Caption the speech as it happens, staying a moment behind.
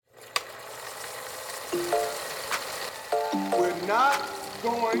We're not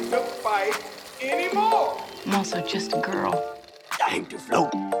going to fight anymore. I'm also just a girl I hate to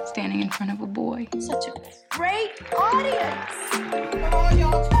float. standing in front of a boy. Such a great audience. Come on,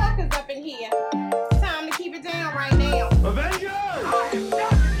 y'all talkers up in here. It's time to keep it down right now. Avengers! I am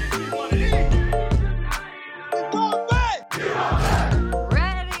not gonna give you one of these. We're going back.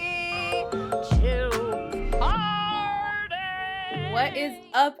 Ready to party! What is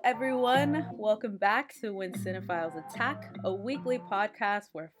up, everyone? Welcome back to When Cinephiles Attack, a weekly podcast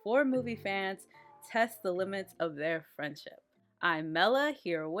where four movie fans test the limits of their friendship. I'm Mela,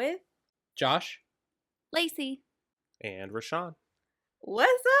 here with Josh Lacey. and Rashawn.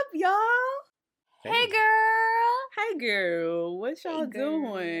 What's up, y'all? Hey, girl. Hey, girl. What y'all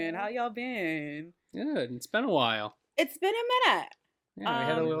girl. doing? How y'all been? Good. It's been a while. It's been a minute. Yeah, we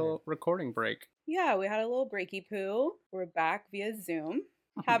had a little recording break. Yeah, we had a little breaky poo. We're back via Zoom.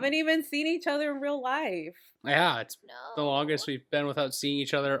 Haven't even seen each other in real life. Yeah, it's No. the longest we've been without seeing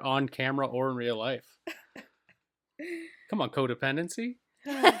each other on camera or in real life. Come on, codependency.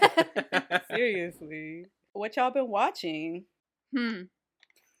 Seriously. What y'all been watching?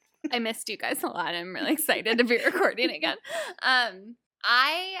 I missed you guys a lot. I'm really excited to be recording again.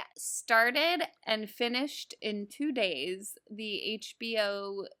 I started and finished in 2 days the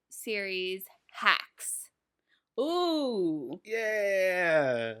HBO series Hacks. Ooh.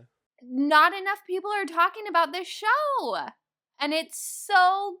 Yeah. Not enough people are talking about this show, and it's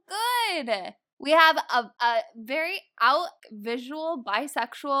so good. We have a very out visual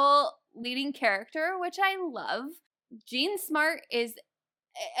bisexual leading character, which I love. Jean Smart is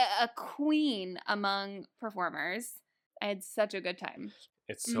a queen among performers. I had such a good time.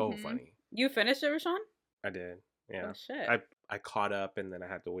 It's so Mhm. funny. You finished it, Rashawn? I did. Yeah. Oh, shit. I caught up and then I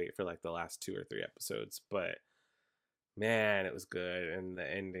had to wait for like the last 2 or 3 episodes, but man, it was good, and the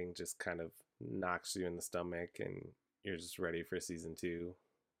ending just kind of knocks you in the stomach and you're just ready for season 2.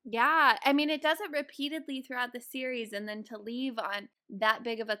 Yeah, I mean, it does it repeatedly throughout the series, and then to leave on that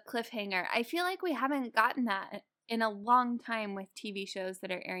big of a cliffhanger. I feel like we haven't gotten that in a long time with TV shows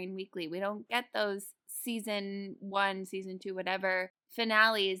that are airing weekly. We don't get those season 1, season 2, whatever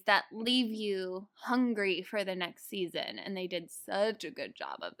finales that leave you hungry for the next season, and they did such a good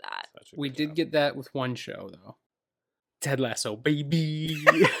job of that. Such a We good did job. get that with one show though. Ted Lasso, baby.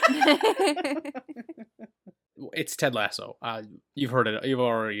 It's Ted Lasso. You've heard it. You've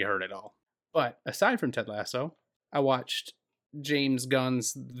already heard it all. But aside from Ted Lasso, I watched James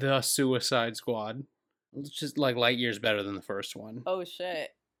Gunn's The Suicide Squad. It's just like light years better than the first one. Oh, shit.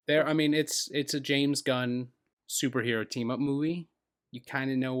 I mean, it's a James Gunn superhero team up movie. You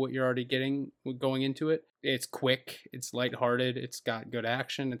kind of know what you're already getting going into it. It's quick. It's lighthearted. It's got good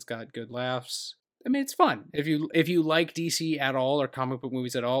action. It's got good laughs. I mean, it's fun. If you like DC at all or comic book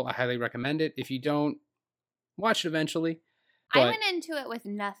movies at all, I highly recommend it. If you don't, watch it eventually. I But went into it with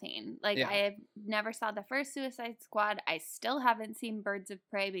nothing. Like, Yeah. I never saw the first Suicide Squad. I still haven't seen Birds of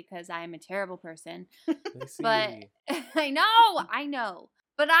Prey because I am a terrible person. But I know.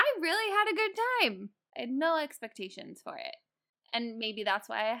 But I really had a good time. I had no expectations for it. And maybe that's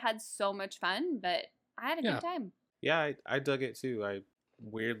why I had so much fun, but I had a Yeah. good time. Yeah, I dug it too. I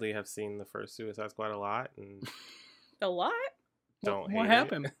weirdly have seen the first Suicide Squad a lot and A lot? don't what hate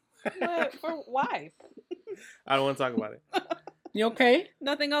happened? Why? it. I don't want to talk about it. You okay?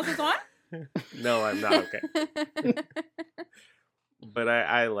 Nothing else is on? No, I'm not okay. But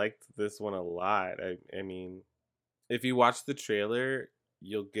I liked this one a lot. I mean, if you watch the trailer,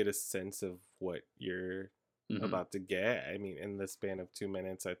 you'll get a sense of what you're Mhm. about to get. I mean, in the span of 2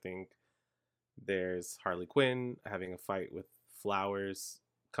 minutes, I think there's Harley Quinn having a fight with flowers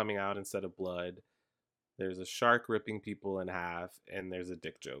coming out instead of blood. There's a shark ripping people in half, and there's a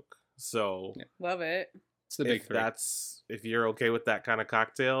dick joke. So Yeah. Love it. It's the big if three. if you're okay with that kind of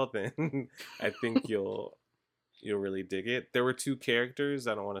cocktail, then I think you'll really dig it. There were 2 characters,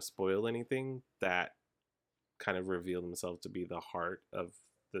 I don't want to spoil anything, that kind of reveal themselves to be the heart of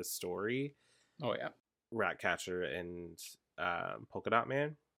the story. Oh yeah. Ratcatcher and Polka Dot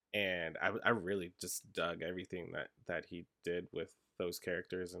Man, and I really just dug everything that he did with those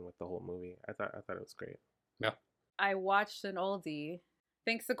characters and with the whole movie. I thought it was great. I watched an oldie.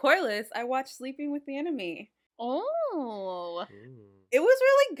 Thanks to Corliss, I watched Sleeping with the Enemy. Oh. It was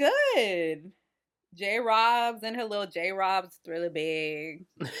really good. J. Robs and her little J. Robs Thriller Big.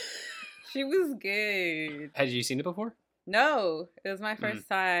 She was good. Had you seen it before? No, it was my first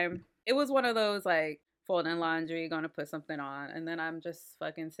time. It was one of those like folding laundry, gonna put something on, and then I'm just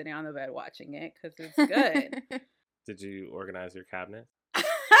fucking sitting on the bed watching it because it's good. Did you organize your cabinet?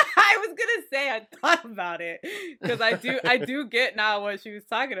 I was gonna say I thought about it because I do get now what she was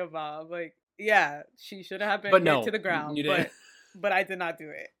talking about. Like Yeah, she should have been But hit no, to the ground. you didn't. But I did not do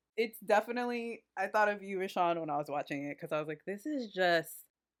it. It's definitely, I thought of you, Rashawn, when I was watching it because I was like, this is just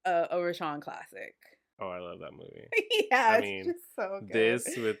a Rashawn classic. Oh, I love that movie. Yeah, I it's mean, just so good.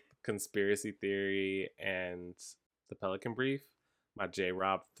 This with Conspiracy Theory and The Pelican Brief, my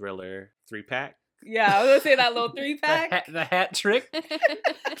J-Rob thriller 3-pack. Yeah, I was gonna say that little 3-pack. The hat trick.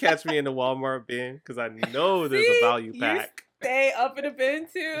 Catch me in the Walmart bin because I know there's See? a value You pack. Stay up in the bin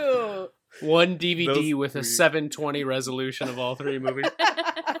too. One DVD Those with a three. 720 resolution of all three movies.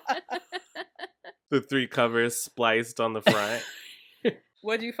 The 3 covers spliced on the front.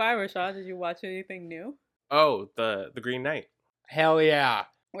 What'd you find, Rashawn? Did you watch anything new? Oh, the Green Knight. Hell yeah.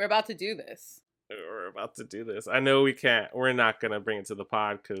 We're about to do this. We're about to do this. I know we can't. We're not gonna bring it to the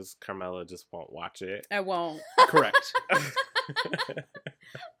pod because Carmela just won't watch it. I won't. Correct.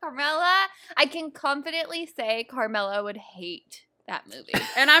 Carmela, I can confidently say Carmela would hate that movie.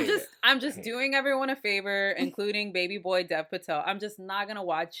 And Hate it. I'm just doing everyone a favor, including baby boy Dev Patel. I'm just not gonna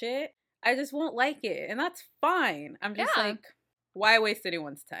watch it. I just won't like it, and that's fine. I'm just Yeah. like, why waste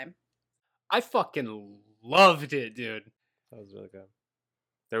anyone's time? I fucking loved it, dude. That was really good.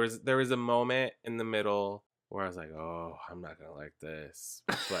 There was a moment in the middle where I was like, "Oh, I'm not gonna like this,"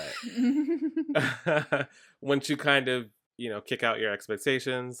 but once you kind of kick out your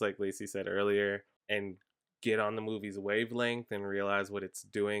expectations, like Lacey said earlier, and get on the movie's wavelength and realize what it's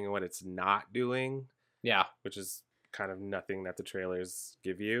doing and what it's not doing, Yeah. which is kind of nothing that the trailers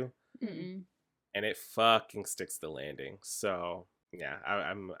give you, Mm-mm. and it fucking sticks the landing. So yeah,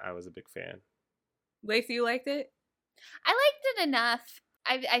 I was a big fan. Lacey, you liked it? I liked it enough.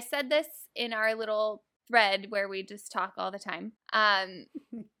 I said this in our little thread where we just talk all the time.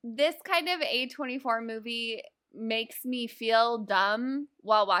 This kind of A24 movie makes me feel dumb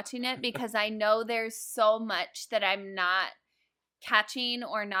while watching it because I know there's so much that I'm not catching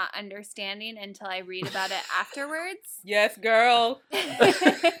or not understanding until I read about it afterwards. Yes, girl.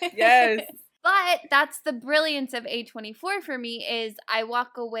 Yes. But that's the brilliance of A24 for me is I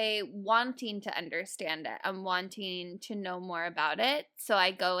walk away wanting to understand it. I'm wanting to know more about it. So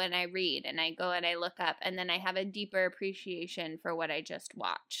I go and I read and I go and I look up and then I have a deeper appreciation for what I just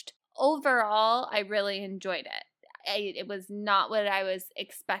watched. Overall, I really enjoyed it. It was not what I was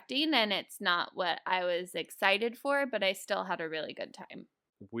expecting and it's not what I was excited for, but I still had a really good time.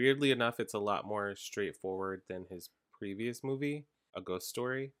 Weirdly enough, it's a lot more straightforward than his previous movie, A Ghost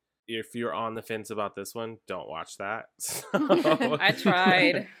Story. If you're on the fence about this one, don't watch that. I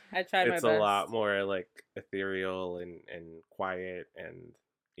tried. I tried my It's best. a lot more like ethereal and quiet and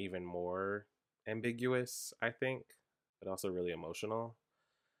even more ambiguous, I think, but also really emotional.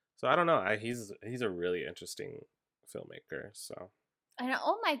 So I don't know. He's a really interesting filmmaker. So And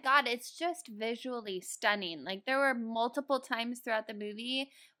oh my god, it's just visually stunning. Like there were multiple times throughout the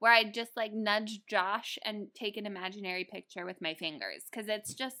movie where I'd just like nudge Josh and take an imaginary picture with my fingers because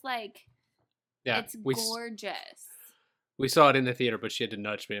it's just like Yeah. it's we gorgeous. we saw it in the theater, but she had to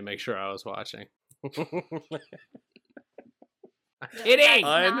nudge me to make sure I was watching. Kidding!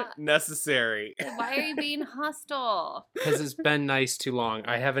 That's not- unnecessary. Why are you being hostile? Because it's been nice too long.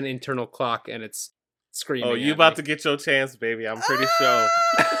 I have an internal clock and it's screaming. Oh, you at about me. to get your chance, baby. I'm pretty sure.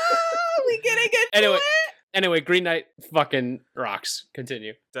 We getting into Anyway. it? Anyway, Green Knight fucking rocks.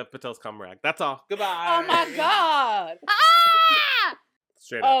 Continue. Dev Patel's comeback. That's all. Goodbye. Oh my god. Ah!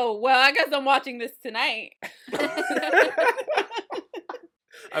 Straight up. Oh, well, I guess I'm watching this tonight.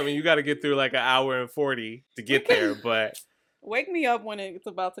 I mean, you got to get through like an hour and 40 to get there, but Wake me up when it's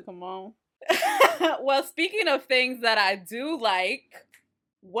about to come on. Well, speaking of things that I do like,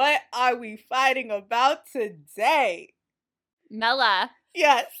 what are we fighting about today? Mela,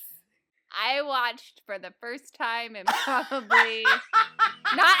 Yes. I watched for the first time in probably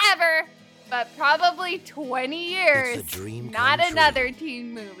not ever, but probably 20 years. It's a dream Not come true. another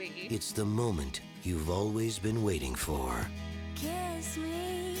teen movie. It's the moment you've always been waiting for. Kiss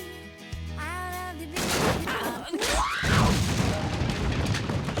me out of the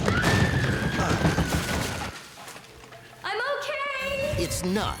I'm okay. It's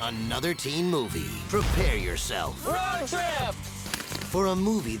not another teen movie. Prepare yourself. Road trip! For a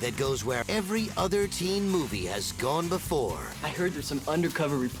movie that goes where every other teen movie has gone before. I heard there's some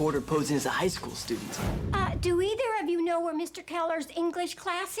undercover reporter posing as a high school student. Do either of you know where Mr. Keller's English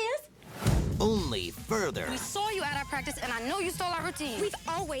class is? Only further. We saw you at our practice, and I know you stole our routine. We've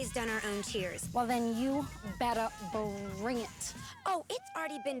always done our own cheers. Well, then you better bring it. Oh, it's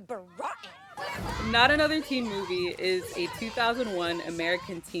already been brought. Not Another Teen Movie is a 2001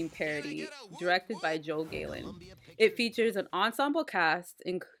 American teen parody directed by Joel Galen. It features an ensemble cast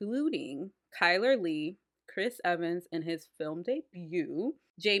including Kyler Lee, Chris Evans in his film debut,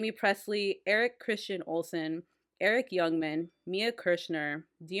 Jamie Presley, Eric Christian Olsen, Eric Youngman, Mia Kirshner,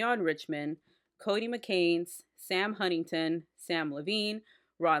 Dion Richmond, Cody McCains, Sam Huntington, Sam Levine,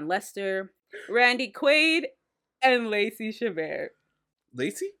 Ron Lester, Randy Quaid, and Lacey Chabert.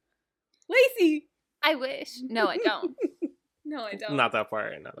 Lacey? Lacey! I wish. No, I don't. No, I don't. Not that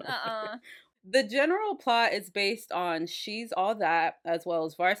far. Not that far. The general plot is based on She's All That, as well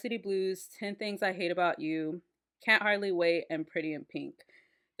as Varsity Blues, 10 Things I Hate About You, Can't Hardly Wait, and Pretty in Pink.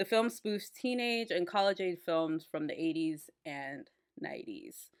 The film spoofs teenage and college-age films from the 80s and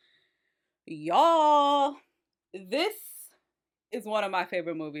 90s. Y'all, this is one of my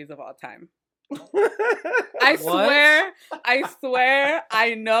favorite movies of all time. I swear,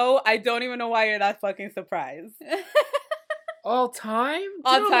 I know. I don't even know why you're that fucking surprised. All time?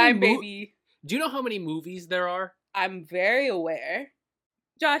 All time, baby. Do you know how many movies there are? I'm very aware.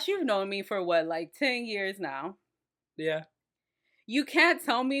 Josh, you've known me for what, like 10 years now? Yeah. You can't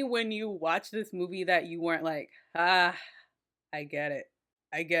tell me when you watch this movie that you weren't like, I get it.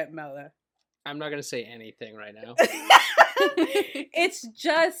 I get Mela. I'm not going to say anything right now. It's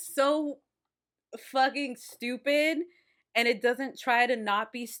just so fucking stupid, and it doesn't try to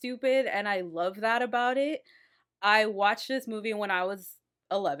not be stupid, and I love that about it. I watched this movie when I was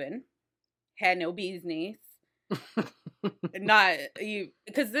 11. Had no business. Not you,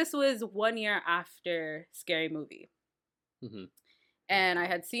 because this was 1 year after Scary Movie. Mm-hmm. And I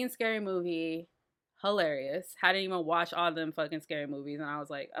had seen Scary Movie, hilarious. Hadn't even watched all them fucking Scary Movies, and I was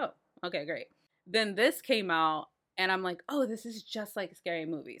like, oh, okay, great. Then this came out, and I'm like, oh, this is just like a Scary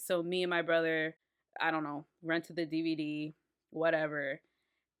Movie. So me and my brother, I don't know, rented the DVD, whatever,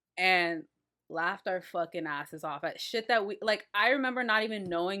 and laughed our fucking asses off at shit that we, like, I remember not even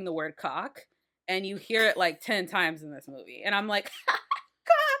knowing the word cock, and you hear it like 10 times in this movie, and I'm like,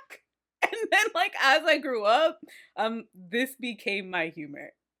 cock! And then, like, as I grew up, this became my humor.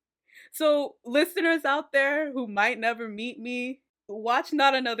 So, listeners out there who might never meet me, watch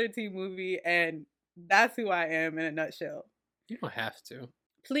Not Another Teen Movie, and that's who I am in a nutshell. You don't have to.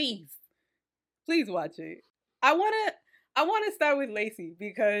 Please watch it. I want to start with Lacey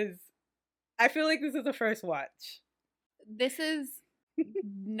because I feel like this is a first watch. This is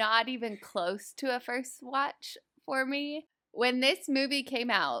not even close to a first watch for me. When this movie came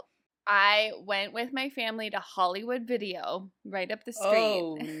out, I went with my family to Hollywood Video right up the street.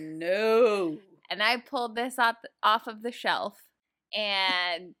 Oh, no. And I pulled this off of the shelf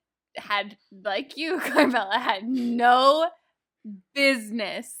and had, like you, Carmela, had no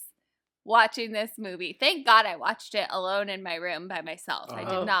business watching this movie. Thank God I watched it alone in my room by myself. I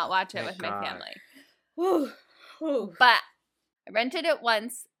did not watch it with my family. But I rented it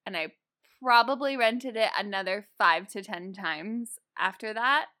once, and I probably rented it another 5 to 10 times after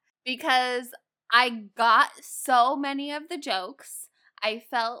that because I got so many of the jokes. I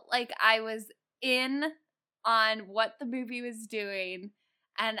felt like I was in on what the movie was doing,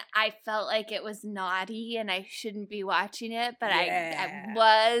 and I felt like it was naughty and I shouldn't be watching it, but I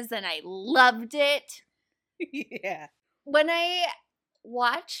was, and I loved it. Yeah. When I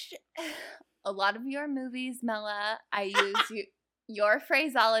watched a lot of your movies, Mela, I use your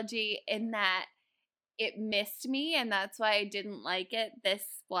phraseology in that it missed me, and that's why I didn't like it this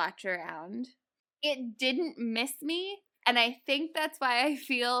watch around. It didn't miss me, and I think that's why I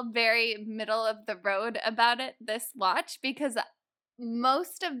feel very middle of the road about it this watch, because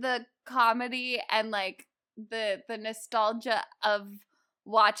most of the comedy and like the nostalgia of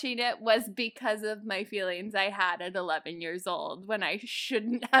watching it was because of my feelings I had at 11 years old when I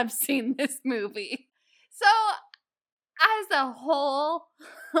shouldn't have seen this movie. So as a whole,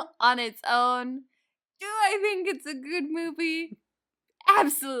 on its own, do I think it's a good movie?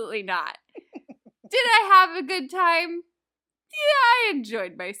 Absolutely not. Did I have a good time? Yeah, I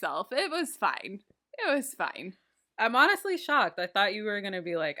enjoyed myself. It was fine. I'm honestly shocked. I thought you were going to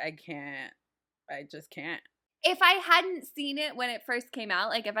be like, I just can't. If I hadn't seen it when it first came out,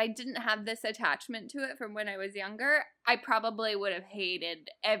 like if I didn't have this attachment to it from when I was younger, I probably would have hated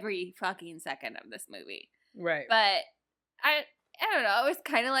every fucking second of this movie. Right. But I don't know. It was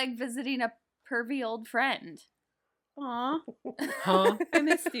kind of like visiting a pervy old friend. Aw. Huh? I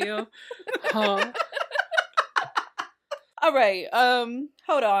missed you. Huh? All right.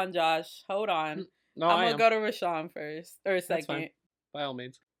 Hold on, Josh. Hold on. No, I'm going to go to Rashawn first. Or That's second. fine. By all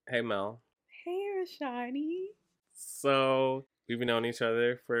means. Hey, Mel. Hey, Rashani. So, we've known each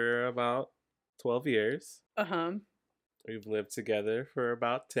other for about 12 years. Uh-huh. We've lived together for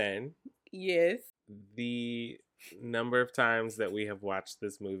about 10. Yes. The number of times that we have watched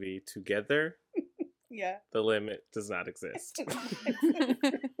this movie together, yeah, the limit does not exist.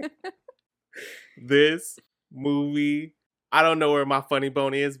 This movie, I don't know where my funny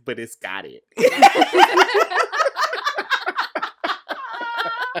bone is, but it's got it.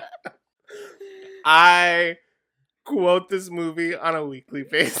 I quote this movie on a weekly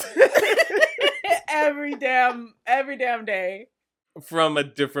basis. every damn day. From a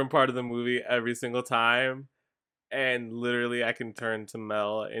different part of the movie every single time. And literally I can turn to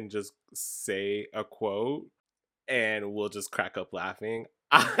Mel and just say a quote and we'll just crack up laughing.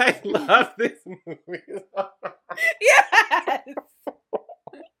 I love this movie. Yes!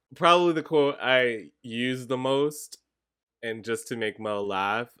 Probably the quote I use the most, and just to make Mel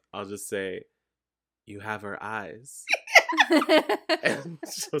laugh, I'll just say, "You have her eyes." And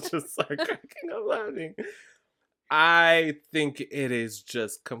she'll just start cracking up laughing. I think it is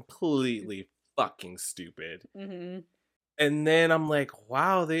just completely fucking stupid. Mm-hmm. And then I'm like,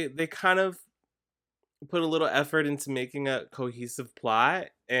 wow, they kind of put a little effort into making a cohesive plot,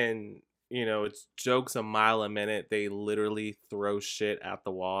 and you know, it's jokes a mile a minute. They literally throw shit at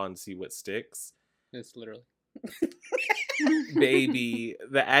the wall and see what sticks. It's literally. Baby,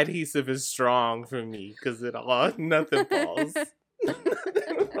 the adhesive is strong for me because nothing falls.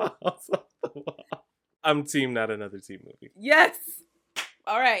 Nothing falls off the wall. I'm team not another team movie. Yes.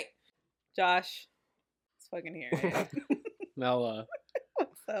 All right, Josh. Let's fucking hear it. Mela.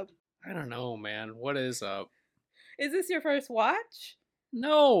 What's up? I don't know, man. What is up? Is this your first watch?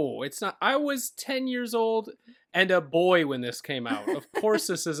 No, it's not. I was 10 years old and a boy when this came out. Of course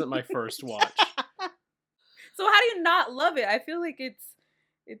this isn't my first watch. So how do you not love it? I feel like it's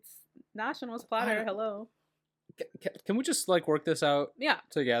national splatter. Hello. Can we just like work this out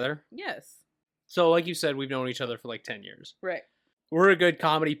together? Yes. So like you said, we've known each other for like 10 years. Right. We're a good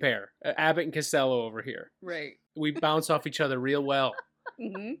comedy pair. Abbott and Costello over here. Right. We bounce off each other real well.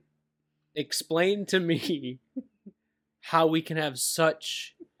 Mm-hmm. Explain to me how we can have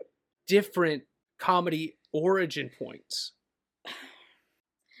such different comedy origin points.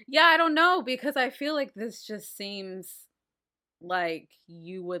 Yeah, I don't know, because I feel like this just seems like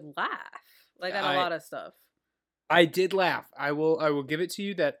you would laugh like at a lot of stuff. I did laugh. I will give it to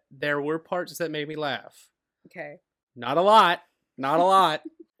you that there were parts that made me laugh. Okay. Not a lot. Not a lot.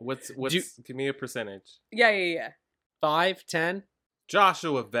 Give me a percentage. Yeah. 5, 10?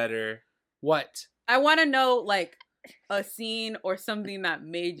 Joshua Vetter. What? I want to know like a scene or something that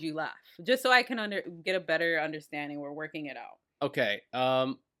made you laugh, just so I can get a better understanding. We're working it out. Okay.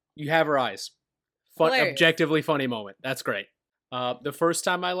 You have her eyes. Fun, objectively funny moment. That's great. The first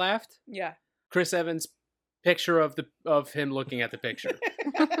time I laughed. Yeah. Chris Evans' picture of him looking at the picture.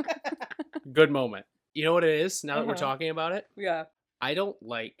 Good moment. You know what it is? Now that we're talking about it. Yeah. I don't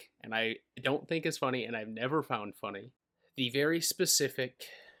like, and I don't think is funny, and I've never found funny, the very specific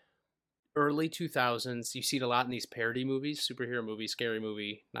early 2000s. You see it a lot in these parody movies, superhero movie, scary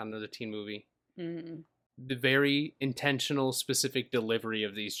movie, not another teen movie. Mm-hmm. The very intentional, specific delivery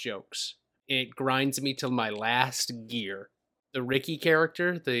of these jokes. It grinds me till my last gear. The Ricky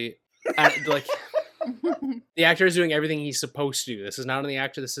character, the actor is doing everything he's supposed to do. This is not on the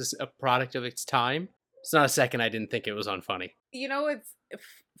actor. This is a product of its time. It's not a second I didn't think it was unfunny. You know what's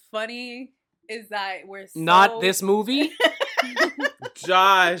funny is that we're so... Not this movie?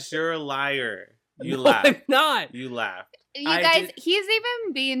 Josh, you're a liar. You No, laughed. I'm not. You laughed. You guys, he's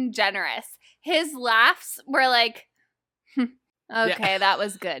even being generous. His laughs were like, okay, that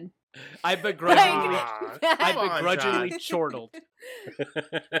was good. I begrudgingly chortled.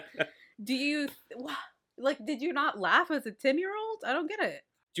 Do you did you not laugh as a 10-year-old? I don't get it.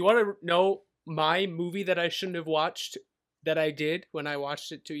 Do you want to know my movie that I shouldn't have watched that I did when I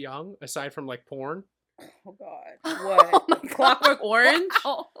watched it too young, aside from like porn? Oh God. What? Clockwork Orange?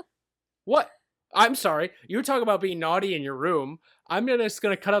 What? I'm sorry. You were talking about being naughty in your room. I'm just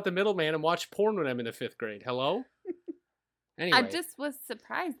going to cut out the middleman and watch porn when I'm in the 5th grade. Hello? Anyway. I just was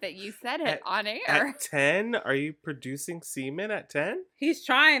surprised that you said it on air. At 10? Are you producing semen at 10? He's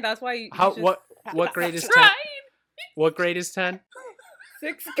trying. That's why What grade is 10? What grade is 10?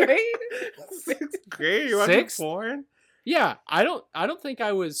 6th grade? 6th grade? You're watching porn? Yeah, I don't think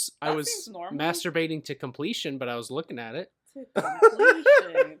I was normal. masturbating to completion, but I was looking at it.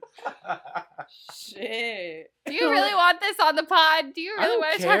 Shit. Do you really want this on the pod? Do you really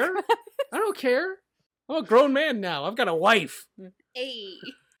want to talk about this? I don't care. I'm a grown man now. I've got a wife. Hey.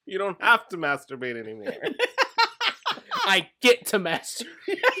 You don't have to masturbate anymore. I get to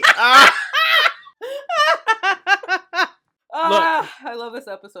masturbate. I love this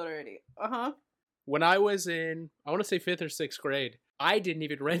episode already. Uh-huh. When I was in, I want to say 5th or 6th grade, I didn't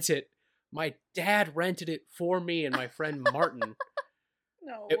even rent it. My dad rented it for me and my friend Martin.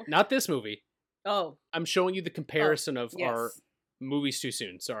 No. Not this movie. Oh. I'm showing you the comparison of our Movies too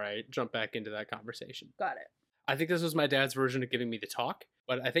soon. Sorry, I jumped back into that conversation. Got it. I think this was my dad's version of giving me the talk,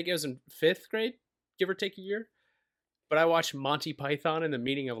 but I think it was in 5th grade, give or take a year. But I watched Monty Python and the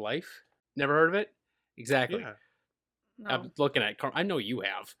Meaning of Life. Never heard of it? Exactly. Yeah. No. I'm looking at I know you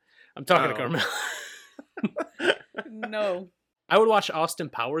have. I'm talking to Carmel. No. I would watch Austin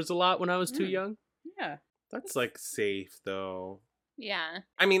Powers a lot when I was too young. Yeah. That's like safe though. Yeah.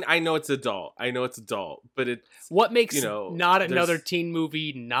 I mean, I know it's adult, but it's What makes not another there's teen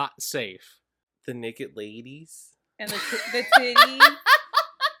movie not safe? The Naked Ladies. And the titty.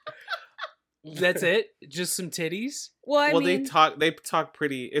 That's it? Just some titties? Well, I mean, they talk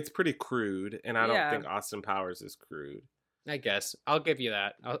pretty. It's pretty crude, and I don't Yeah. think Austin Powers is crude. I guess I'll give you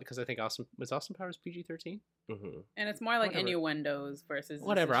that because I think Austin Powers PG-13. Mm-hmm. and it's more like Whatever. innuendos versus this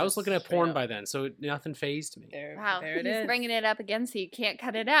Whatever. is I was just looking at straight porn up. by then, so nothing phased me. Wow. There it He's is. bringing it up again so you can't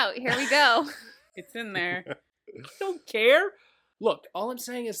cut it out. Here we go. It's in there. I don't care. Look, all I'm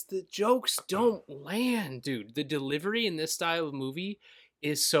saying is the jokes don't land, dude. The delivery in this style of movie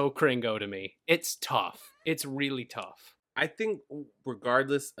is so cringo to me. It's tough. It's really tough. I think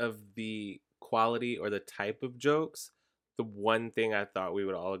regardless of the quality or the type of jokes, the one thing I thought we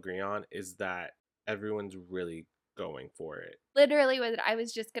would all agree on is that everyone's really going for it. Literally what I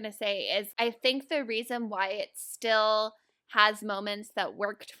was just going to say is I think the reason why it still has moments that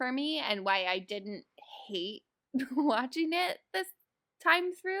worked for me and why I didn't hate watching it this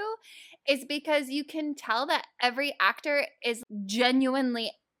time through is because you can tell that every actor is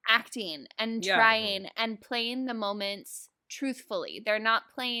genuinely acting and Yeah. trying and playing the moments truthfully. They're not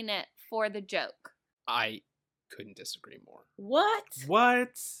playing it for the joke. I couldn't disagree more. What?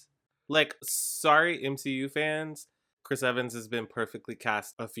 Like, sorry, MCU fans. Chris Evans has been perfectly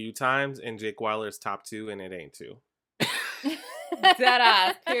cast a few times, and Jake Wyler's top 2, and it ain't 2. Dead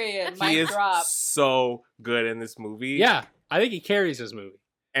ass. Period. He Mic is drop. so good in this movie. Yeah, I think he carries this movie.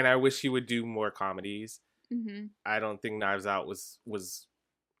 And I wish he would do more comedies. Mm-hmm. I don't think Knives Out was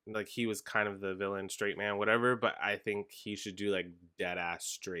like, he was kind of the villain, straight man, whatever, but I think he should do like dead ass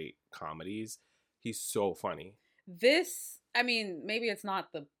straight comedies. He's so funny. This, I mean, maybe it's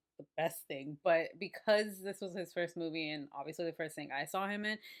not the best thing, but because this was his first movie and obviously the first thing I saw him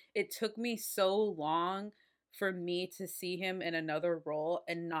in, it took me so long for me to see him in another role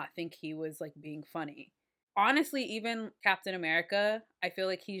and not think he was like being funny. Honestly, even Captain America, I feel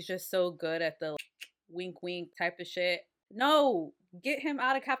like he's just so good at the wink wink type of shit. No, get him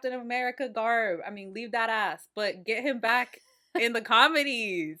out of Captain America garb. I mean, leave that ass, but get him back in the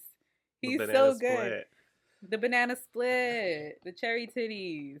comedies. He's so good. Split. The banana split, the cherry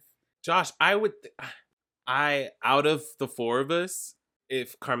titties. Josh, out of the 4 of us,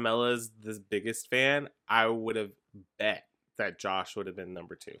 if Carmela's the biggest fan, I would have bet that Josh would have been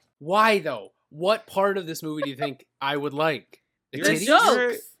number 2. Why though? What part of this movie do you think I would like? The You're, titties?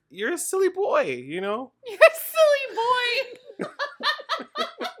 jokes. you're a silly boy, you know? You're a silly boy.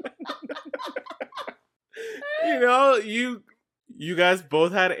 You know, you guys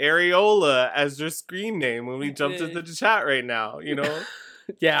both had Areola as your screen name when we jumped into the chat right now, you know?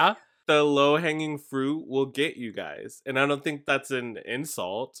 Yeah. The low-hanging fruit will get you guys. And I don't think that's an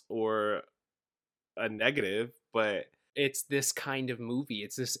insult or a negative, but It's this kind of movie.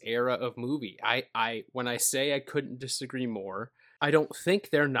 It's this era of movie. I when I say I couldn't disagree more, I don't think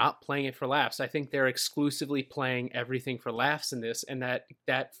they're not playing it for laughs. I think they're exclusively playing everything for laughs in this, and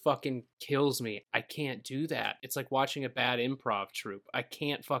that fucking kills me. I can't do that. It's like watching a bad improv troupe. I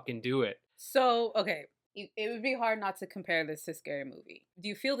can't fucking do it. So, okay, it would be hard not to compare this to Scary Movie. Do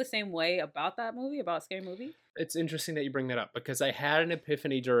you feel the same way about that movie, about Scary Movie? It's interesting that you bring that up because I had an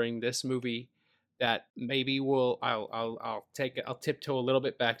epiphany during this movie that maybe I'll tiptoe a little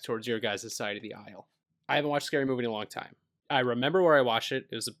bit back towards your guys' side of the aisle. I haven't watched Scary Movie in a long time. I remember where I watched it.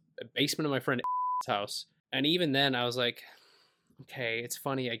 It was a basement of my friend's house. And even then I was like, okay, it's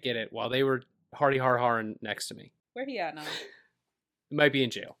funny, I get it. While they were hardy har-harring next to me. Where he at now? It might be in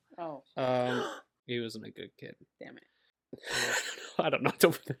jail. Oh. He wasn't a good kid. Damn it. I don't know.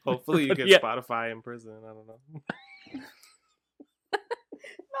 hopefully you get Yeah. Spotify in prison. I don't know.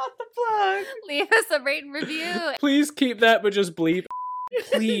 Not the plug. Leave us a rate and review. Please keep that, but just bleep.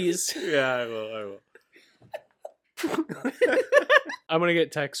 Please. Yeah, I will. I'm going to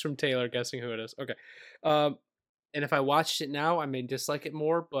get text from Taylor guessing who it is. Okay. And if I watched it now, I may dislike it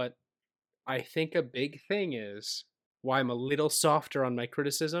more, but I think a big thing is why I'm a little softer on my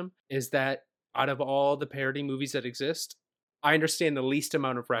criticism is that out of all the parody movies that exist, I understand the least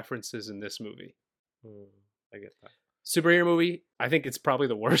amount of references in this movie. I get that. Superhero movie, I think it's probably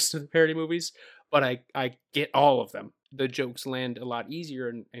the worst of the parody movies, but I get all of them. The jokes land a lot easier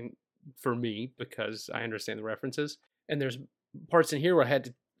and for me because I understand the references. And there's parts in here where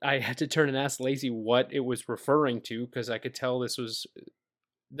I had to turn and ask Lacey what it was referring to, because I could tell this was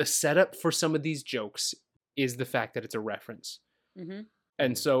the setup for some of these jokes is the fact that it's a reference. Mm-hmm.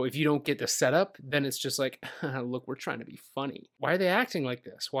 And so if you don't get the setup, then it's just like, look, we're trying to be funny. Why are they acting like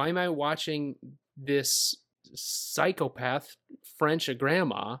this? Why am I watching this psychopath French a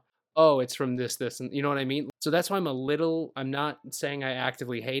grandma? Oh, it's from this, and you know what I mean? So that's why I'm not saying I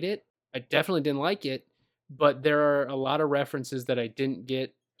actively hate it. I definitely didn't like it, but there are a lot of references that I didn't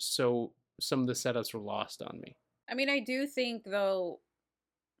get, so some of the setups were lost on me. I mean, I do think though,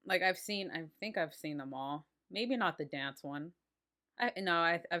 like I think I've seen them all. Maybe not the dance one.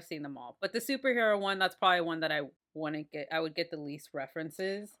 I've seen them all. But the superhero one, that's probably one that I wouldn't get. I would get the least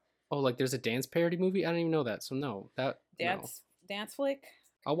references. Oh, like there's a dance parody movie? I don't even know that. So no, dance flick.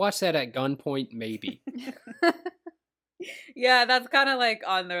 I'll watch that at gunpoint, maybe. Yeah, that's kind of like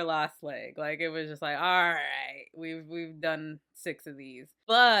on their last leg. Like it was just like, all right, we've done 6 of these.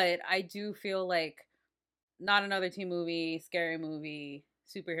 But I do feel like not another teen movie, scary movie,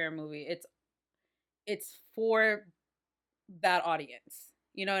 superhero movie. It's for that audience.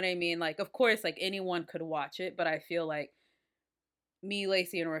 You know what I mean? Like, of course, like anyone could watch it, but I feel like me,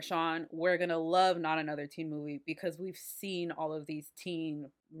 Lacey, and Rashawn, we're gonna love Not Another Teen Movie because we've seen all of these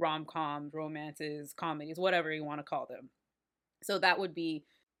teen rom-coms, romances, comedies, whatever you want to call them. So that would be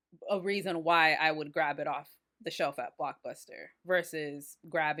a reason why I would grab it off the shelf at Blockbuster versus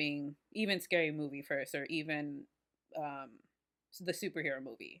grabbing even Scary Movie first or even the superhero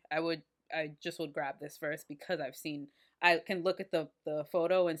movie. I just would grab this first because I can look at the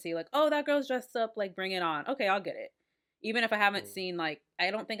photo and see like, oh, that girl's dressed up, like Bring It On. Okay, I'll get it. Even if I haven't seen, like,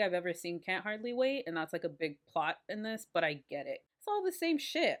 I don't think I've ever seen Can't Hardly Wait, and that's like a big plot in this, but I get it. It's all the same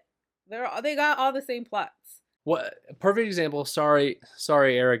shit. They got all the same plots. What perfect example? Sorry,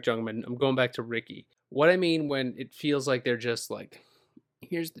 Eric Jungman. I'm going back to Ricky. What I mean when it feels like they're just like,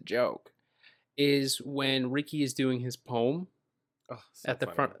 here's the joke, is when Ricky is doing his poem at the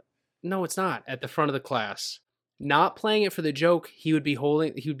front. No, it's not at the front of the class. Not playing it for the joke, he would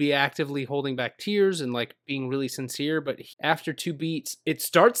be actively holding back tears and like being really sincere. But after 2 beats, it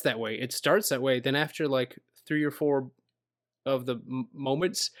starts that way. Then after like 3 or 4 of the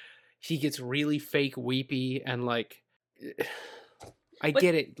moments, he gets really fake weepy and like,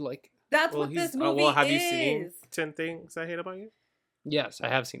 get it. Like that's what this movie have is. You seen 10 Things I Hate About You? Yes, I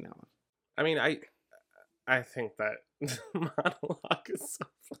have seen that one. I mean, I think that monologue is so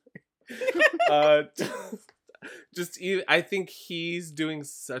funny. I think he's doing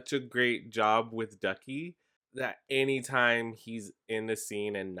such a great job with Ducky that anytime he's in the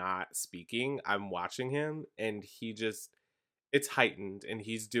scene and not speaking, I'm watching him and it's heightened and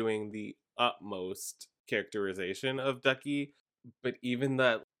he's doing the utmost characterization of Ducky. But even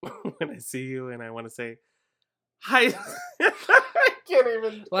that, when I see you and I want to say, hi, I can't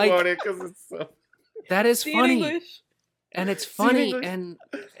even quote it because it's so... That is funny. English. And it's funny, and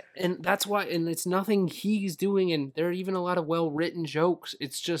that's why, and it's nothing he's doing, and there are even a lot of well-written jokes.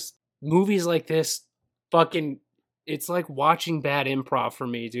 It's just movies like this, it's like watching bad improv for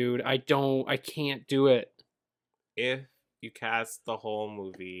me, dude. I can't do it. If you cast the whole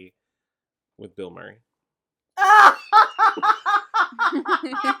movie with Bill Murray.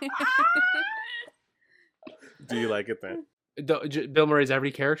 Do you like it then? Bill Murray's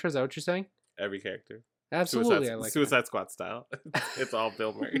every character, is that what you're saying? Every character. Absolutely, I like Suicide Squad style. It's all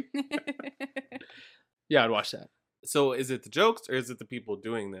Bill Murray. Yeah, I'd watch that. So is it the jokes or is it the people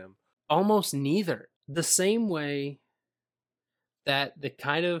doing them? Almost neither. The same way that the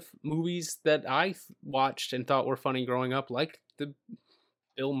kind of movies that I watched and thought were funny growing up, like the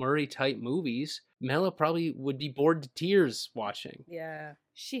Bill Murray type movies, Mela probably would be bored to tears watching. Yeah.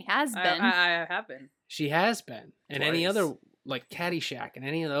 She has been. I have been. She has been. And any other, like Caddyshack and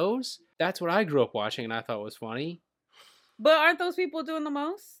any of those, that's what I grew up watching and I thought was funny. But aren't those people doing the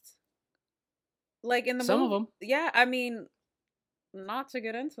most? Like in the Some movie? of them. Yeah, I mean, not to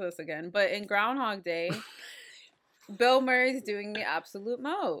get into this again, but in Groundhog Day, Bill Murray's doing the absolute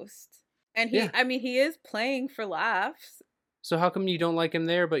most. And he is playing for laughs. So how come you don't like him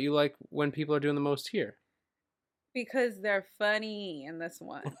there, but you like when people are doing the most here? Because they're funny in this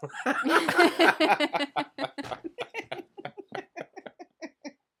one.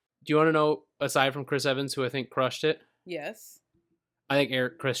 Do you want to know, aside from Chris Evans, who I think crushed it? Yes. I think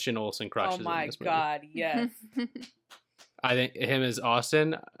Eric Christian Olsen crushes it. Oh my God, yes. I think him as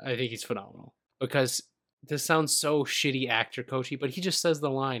Austin, I think he's phenomenal. Because this sounds so shitty actor coachy, but he just says the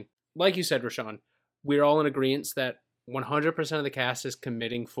line. Like you said, Rashawn, we're all in agreement that 100% of the cast is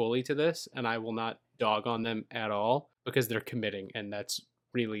committing fully to this, and I will not dog on them at all because they're committing, and that's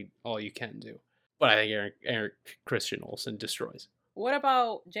really all you can do. But I think Eric Christian Olsen destroys. What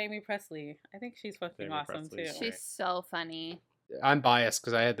about Jamie Presley? I think she's fucking Jamie awesome Presley's too. She's so funny. I'm biased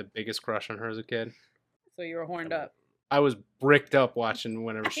because I had the biggest crush on her as a kid. So you were horned up. I was bricked up watching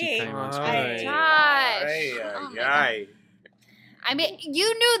whenever she came on screen. Gosh. I mean,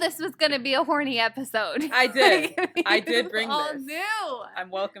 you knew this was going to be a horny episode. I did. I did bring all this. Knew. I'm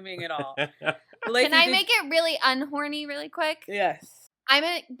welcoming it all. Can I make it really unhorny really quick? Yes. I'm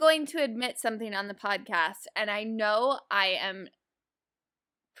going to admit something on the podcast, and I know I am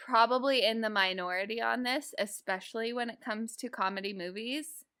probably in the minority on this, especially when it comes to comedy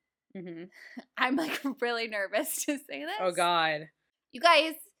movies. Mm-hmm. I'm like really nervous to say this. Oh, God. You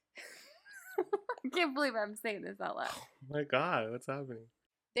guys, I can't believe I'm saying this out loud. Oh my God, what's happening?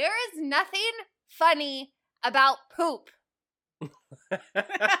 There is nothing funny about poop. There's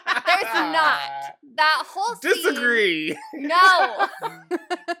not. That whole scene. Disagree. No.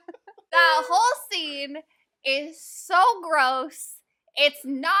 That whole scene is so gross. It's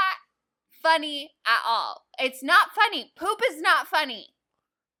not funny at all. It's not funny. Poop is not funny.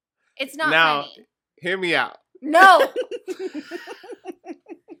 It's not now, funny. Hear me out. No.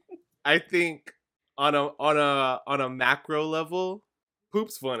 I think on a macro level,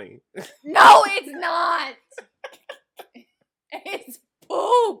 poop's funny. No, it's not. It's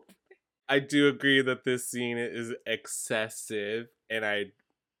poop. I do agree that this scene is excessive, and I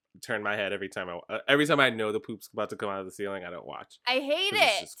turn my head every time I know the poop's about to come out of the ceiling. I don't watch. I hate 'cause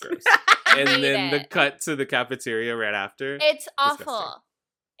it. It's just gross. And then the cut to the cafeteria right after. It's disgusting. awful.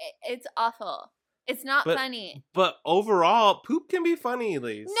 It's awful. It's not funny. But overall, poop can be funny,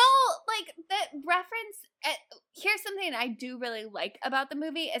 Elise. No, like the reference. Here's something I do really like about the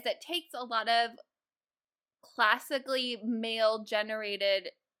movie is it takes a lot of classically male-generated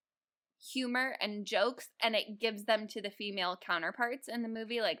humor and jokes, and it gives them to the female counterparts in the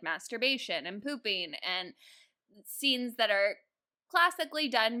movie, like masturbation and pooping and scenes that are classically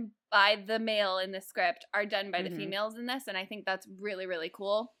done by the male in the script are done by the females in this, and I think that's really, really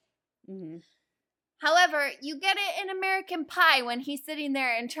cool. Mm-hmm. However, you get it in American Pie when he's sitting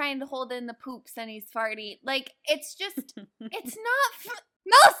there and trying to hold in the poops and he's farting. Like, it's just, it's not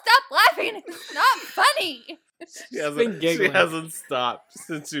No, stop laughing. It's not funny. She hasn't stopped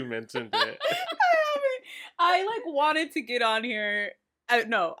since you mentioned it. I wanted to get on here.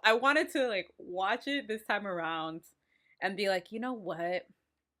 I wanted to watch it this time around and be like, you know what?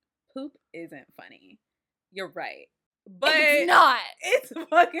 Poop isn't funny. You're right. But it's not. It's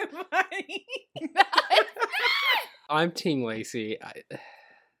fucking funny. I'm Team Lacey.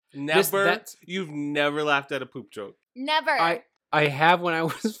 You've never laughed at a poop joke. Never. I have when I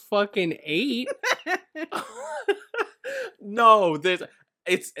was fucking 8. No,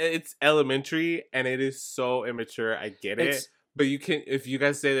 it's elementary and it is so immature. I get it. But if you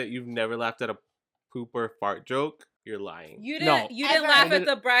guys say that you've never laughed at a poop or fart joke, you're lying. You didn't laugh at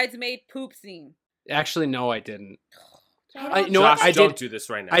the bridesmaid poop scene. Actually, no, I didn't. Josh, don't do this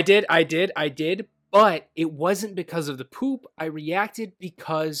right now. I did, but it wasn't because of the poop. I reacted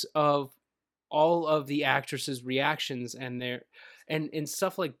because of all of the actresses' reactions and and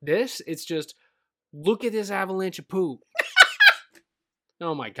stuff like this. It's just, look at this avalanche of poop.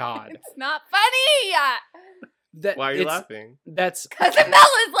 Oh my God. It's not funny. Why are you laughing? Because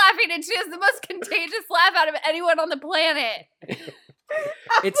Amella's laughing and she has the most contagious laugh out of anyone on the planet.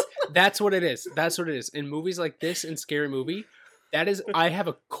 That's what it is. That's what it is. In movies like this and Scary Movie, I have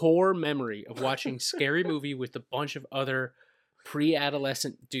a core memory of watching Scary Movie with a bunch of other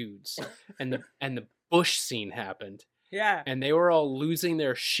pre-adolescent dudes, and the bush scene happened. Yeah. And they were all losing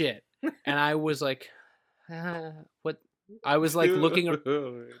their shit. And I was like, what? I was looking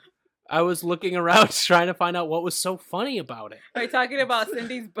around trying to find out what was so funny about it. Are you talking about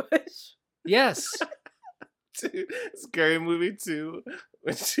Cindy's bush? Yes. Dude, Scary Movie 2,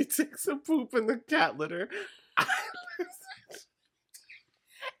 when she takes a poop in the cat litter.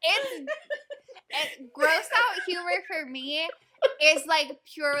 It's gross out humor for me is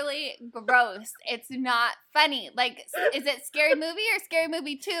purely gross. It's not funny. Is it Scary Movie or Scary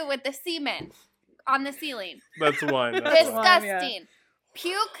Movie 2 with the semen on the ceiling? That's one. Disgusting.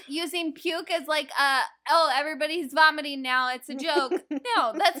 Puke, using puke as everybody's vomiting now. It's a joke.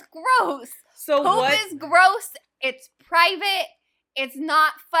 No, that's gross. So Poop is gross. It's private. It's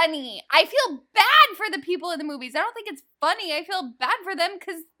not funny. I feel bad for the people in the movies. I don't think it's funny. I feel bad for them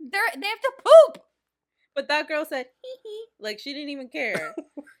because they have to poop. But that girl said, hee hee. She didn't even care.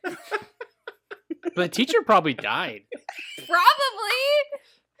 But the teacher probably died. Probably.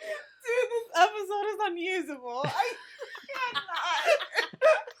 Dude, this episode is unusable. I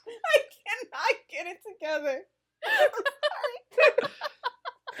cannot get it together.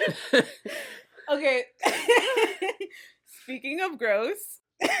 gross.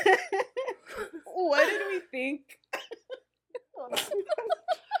 What did we think?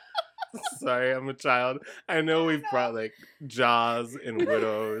 Sorry, I'm a child. I know we've brought like Jaws and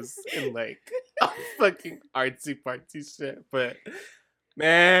Widows and like fucking artsy fartsy shit, but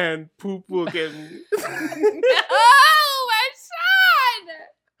man, poop will get me. Oh, my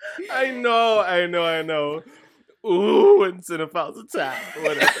son! I know. Ooh, and Cinephiles Attack,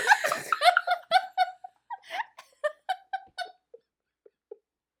 whatever.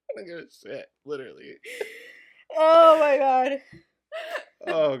 I don't give a shit, literally. Oh my god.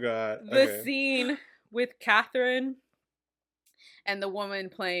 Oh god. The scene with Catherine and the woman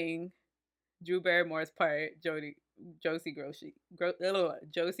playing Drew Barrymore's part, Josie Grossi,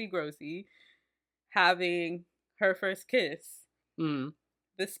 having her first kiss. Mm.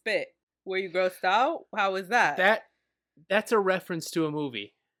 The spit. Were you grossed out? How was that? That's a reference to a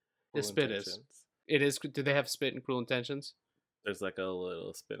movie. The Cruel spit Intentions. is. It is. Do they have spit in Cruel Intentions? There's like a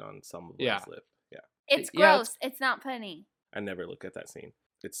little spit on someone's lip. Yeah. It's Yeah, gross. It's not funny. I never look at that scene.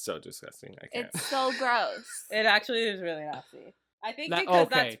 It's so disgusting. I can't. It's so gross. It actually is really nasty. I think That- because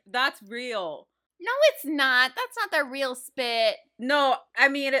okay. that's real. No, it's not. That's not the real spit. No, I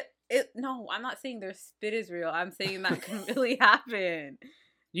mean no, I'm not saying their spit is real. I'm saying that can really happen.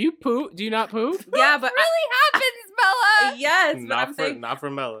 You poop? Do you not poop? Yeah, but Really happens, Bella. yes, but I'm not saying for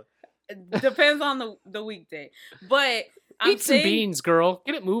Mella. it depends on the weekday. But I'm Eat some saying beans, girl.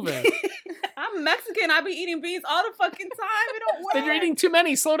 Get it moving. I'm Mexican. I be eating beans all the fucking time. It don't work. Then you're eating too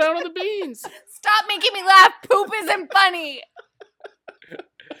many. Slow down on the beans. Stop making me laugh. Poop isn't funny.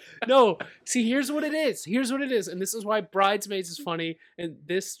 No, see, here's what it is. And this is why Bridesmaids is funny and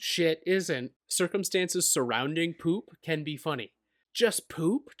this shit isn't. Circumstances surrounding poop can be funny. Just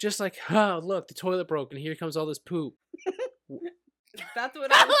poop? Just like, oh, look, the toilet broke and here comes all this poop. That's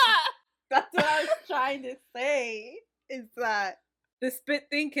what I was trying to say. Is that the spit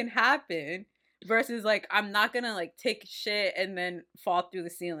thing can happen versus like I'm not gonna like take shit and then fall through the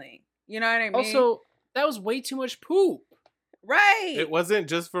ceiling. You know what I mean? Also, that was way too much poop. right. It wasn't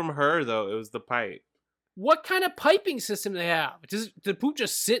just from her though. It was the pipe. What kind of piping system they have? Does the poop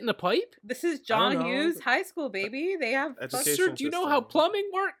just sit in the pipe? This is I John don't know. Hughes High School, baby. They have Education Sir, do you know how system. plumbing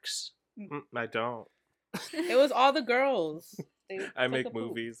works? I don't. it was all the girls. They I took make the poop.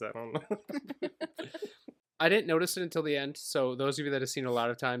 movies. I don't know. I didn't notice it until the end, so those of you that have seen it a lot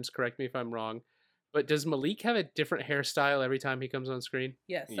of times, correct me if I'm wrong. But does Malik have a different hairstyle every time he comes on screen?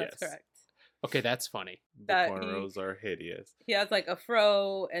 Yes, that's Yes. correct. Okay, that's funny. The That cornrows are hideous. He has like a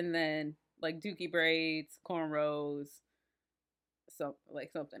fro and then like dookie braids, cornrows,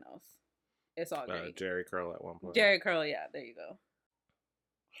 something else. It's all great. Jerry curl at one point. Jerry curl, yeah, there you go.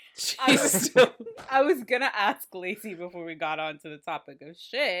 Jeez. I was gonna ask Lacey before we got on to the topic of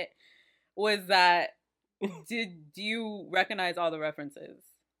shit. Was that do you recognize all the references?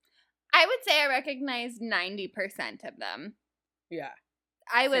 I would say I recognized 90% of them. Yeah.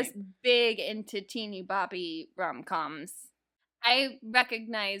 I was Same. big into teeny boppy rom-coms. I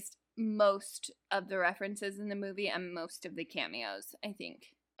recognized most of the references in the movie and most of the cameos, I think.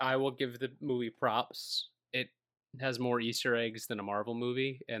 I will give the movie props. It has more Easter eggs than a Marvel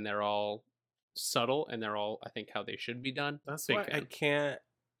movie, and they're all subtle, and they're all, I think, how they should be done. That's Big why I fan. can't.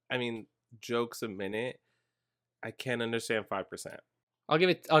 I mean, jokes a minute. I can't understand 5%. I'll give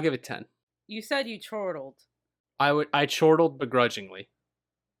it 10. You said you chortled. I chortled begrudgingly.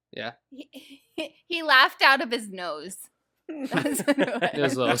 Yeah. He laughed out of his nose. That's what it It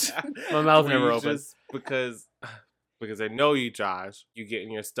was was. those. My mouth Were never you opened. just because I know you, Josh. You get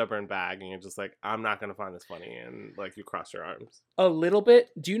in your stubborn bag and you're just like, I'm not gonna find this funny, and like you cross your arms. A little bit.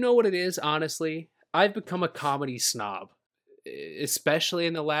 Do you know what it is, honestly? I've become a comedy snob, especially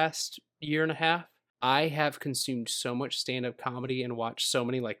in the last year and a half. I have consumed so much stand-up comedy and watched so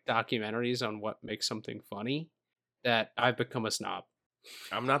many like documentaries on what makes something funny that I've become a snob.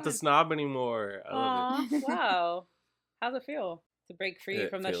 I'm not the snob anymore. I love it. Aw, wow. How's it feel to break free It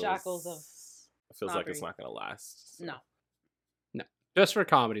from the shackles of It feels like it's snobbery? not gonna last. so. No. Just for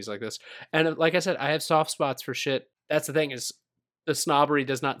comedies like this. And like I said, I have soft spots for shit. That's the thing, is the snobbery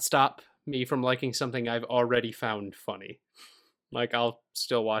does not stop me from liking something I've already found funny. Like, I'll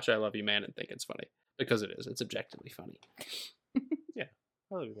still watch I Love You Man and think it's funny. Because it is. It's objectively funny. I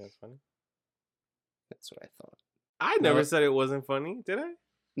love you, that's funny. That's what I thought. I never said it wasn't funny, did I?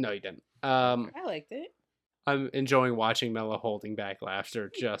 No, you didn't. I liked it. I'm enjoying watching Mela holding back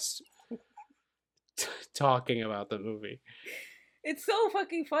laughter just talking about the movie. It's so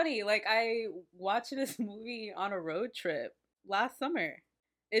fucking funny. Like, I watched this movie on a road trip last summer.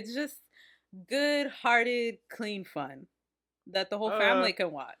 It's just good-hearted, clean fun. that the whole family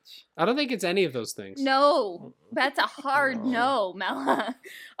can watch. I don't think it's any of those things. No, that's a hard no, Mela.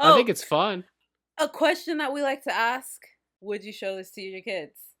 I think it's fun. A question that we like to ask: would you show this to your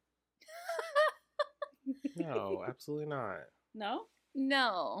kids? No, absolutely not. No?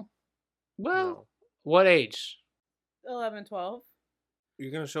 No. Well, No. what age? 11, 12.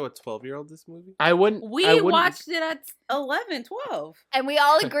 You're gonna show a 12-year-old this movie? I wouldn't. We I wouldn't- watched it at 11, 12. And we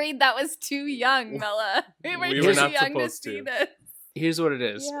all agreed that was too young, Mela. We were We too were not young to supposed see to. this. Here's what it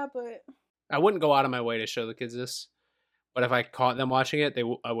is. Yeah, but I wouldn't go out of my way to show the kids this, but if I caught them watching it,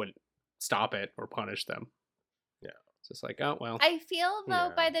 I wouldn't stop it or punish them. Yeah. It's just like, oh well. I feel though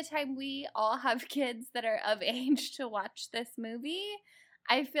Yeah. by the time we all have kids that are of age to watch this movie,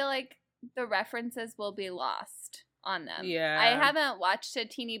 I feel like the references will be lost on them. Yeah. I haven't watched a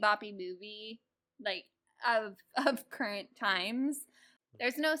teeny boppy movie like of current times.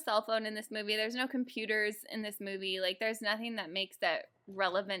 There's no cell phone in this movie. There's no computers in this movie. Like there's nothing that makes that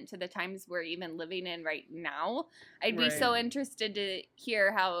relevant to the times we're even living in right now. I'd be so Right. interested to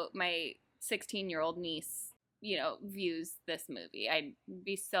hear how my 16-year-old niece, you know, views this movie. I'd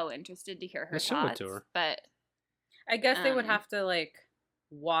be so interested to hear her Let's show it thoughts. to her. But I guess they would Um, have to like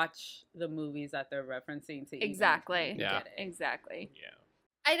watch the movies that they're referencing to even exactly. Yeah. get it. Exactly. Yeah.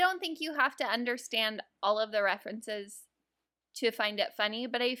 I don't think you have to understand all of the references to find it funny,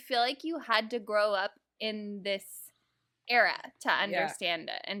 but I feel like you had to grow up in this era to understand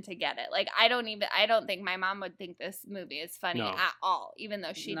it and to get it. Like I don't think my mom would think this movie is funny No. at all, even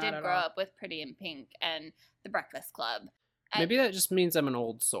though she Not did at grow all. up with Pretty in Pink and The Breakfast Club. Maybe that just means I'm an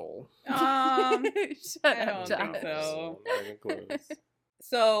old soul. Shut I up, don't think Josh. so. Not even close.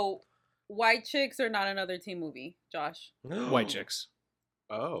 So, White Chicks are not another teen movie, Josh. White chicks.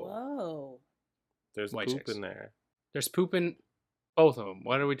 Oh, Whoa. there's White poop chicks. in there. There's poop in both of them.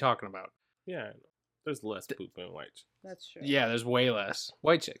 What are we talking about? Yeah, there's less poop in white. Chicks. That's true. Yeah, there's way less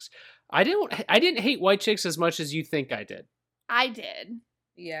white chicks. I didn't hate white chicks as much as you think I did. I did.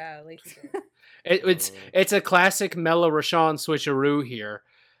 Yeah, Lacey did. It's a classic Mela Rashawn switcheroo here.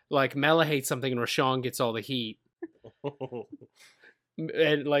 Like Mela hates something and Rashawn gets all the heat.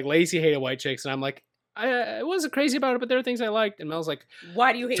 And like Lacey hated white chicks, and I'm like, I wasn't crazy about it, but there are things I liked. And Mel's like,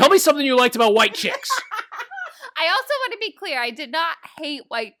 Why do you hate tell me it? something you liked about white chicks. I also want to be clear, I did not hate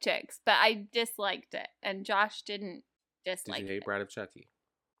White Chicks, but I disliked it. And Josh didn't Did dislike you hate it. Bride of Chucky?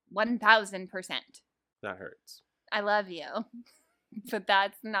 1000%. That hurts. I love you. But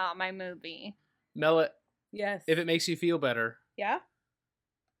that's not my movie. Mela, Yes. if it makes you feel better, Yeah?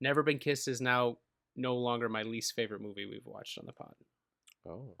 Never Been Kissed is now no longer my least favorite movie we've watched on the pod.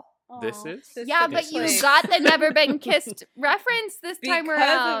 Oh, this Aw, is. Yeah, took but its you place. got the Never Been Kissed reference this time because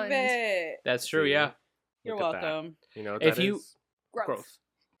around. of it. That's true, See? yeah. You're Look at that. welcome. You know what If that you- is? Growth.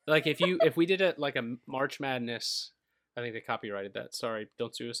 Like if we did like a March Madness, I think they copyrighted that. Sorry,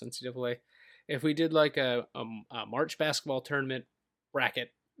 don't sue us, NCAA. If we did like a March basketball tournament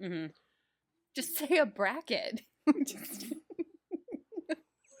bracket, Mm-hmm. Just say a bracket.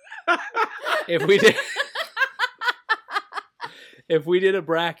 if we did a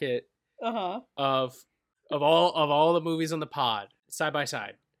bracket Uh-huh. of all the movies on the pod side by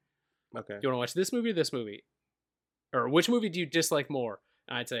side, Okay. do you want to watch this movie or this movie, or which movie do you dislike more?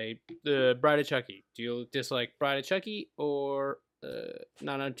 And I'd say the Bride of Chucky. Do you dislike Bride of Chucky or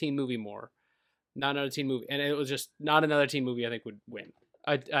not another teen movie more? Not another teen movie, and it was just not another teen movie. I think would win.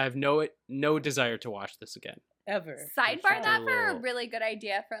 I have no desire to watch this again. Ever. Sidebar that for a little- really good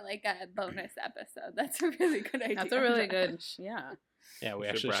idea for like a bonus episode. That's a really good idea. That's a really Josh. good, yeah. Yeah, we We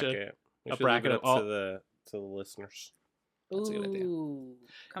actually should. bracket. We A should bracket leave it of up all- to the listeners. That's a good idea. Ooh.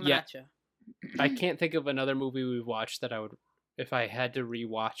 Coming Yeah. at you. I can't think of another movie we've watched that I would, if I had to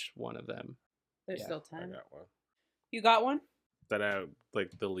rewatch one of them. There's Yeah, still I time. got one You got one? that I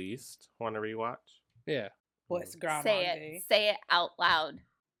like the least want to rewatch. Yeah. What's Groundhog Say Day? it. Say it out loud.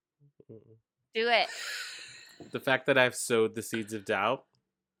 Do it. The fact that I've sowed the seeds of doubt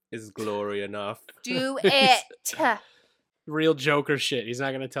is glory enough. Do it. Real Joker shit. He's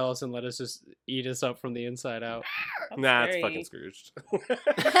not gonna tell us and let us just eat us up from the inside out. Nah, it's scary. fucking Scrooged.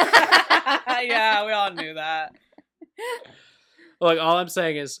 Yeah, we all knew that. Like all I'm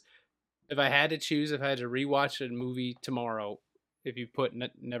saying is, if I had to choose, if I had to rewatch a movie tomorrow, if you put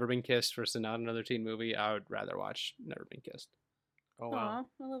Never Been Kissed versus Not Another Teen Movie, I would rather watch Never Been Kissed. Oh wow.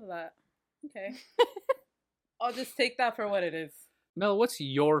 Aw, I love that. Okay. I'll just take that for what it is. Mel, what's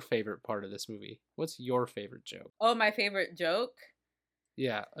your favorite part of this movie? What's your favorite joke? Oh, my favorite joke?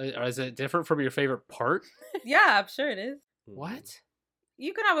 Yeah, is it different from your favorite part? Yeah, I'm sure it is. What?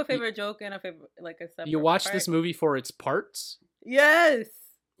 You can have a favorite joke and a favorite, like a separate You watch part. this movie for its parts? Yes.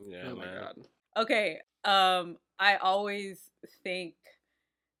 Yeah, Oh my man. god. Okay, I always think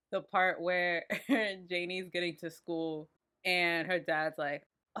the part where Janie's getting to school and her dad's like,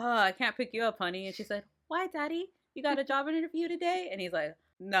 "Oh, I can't pick you up, honey," and she said, "Why, Daddy? You got a job interview today?" And he's like,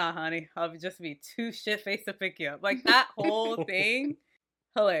 "Nah, honey, I'll just be too shit-faced to pick you up." Like, that whole thing,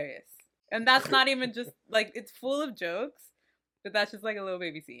 hilarious. And that's not even just, like, it's full of jokes, but that's just like a little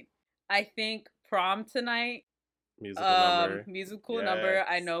baby scene. I think Prom Tonight, musical number.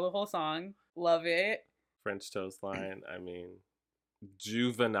 I know the whole song. Love it. French Toast Line. I mean,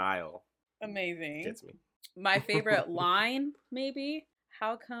 juvenile. Amazing. Gets me. My favorite line, maybe.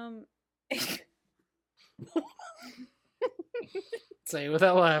 How come? Say it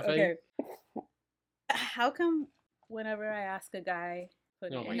without laughing. Okay. How come whenever I ask a guy,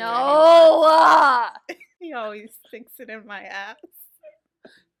 put Oh it my in No! he always sticks it in my ass.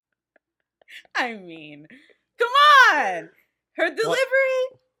 I mean, come on! Her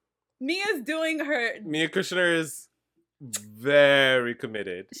delivery. Mia's doing her. Mia Kushner is very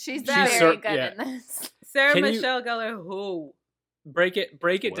committed. She's very good in this. Sarah Can you- Michelle Gellar, who? Break it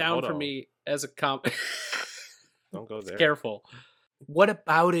Well, down hold for on. me as a comp. Don't go there. Careful. What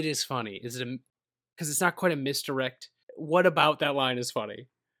about it is funny? Is it because it's not quite a misdirect? What about that line is funny?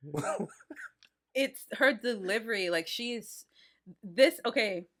 It's her delivery. Like, she's this.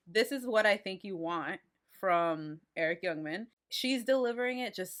 Okay, this is what I think you want from Eric Youngman. She's delivering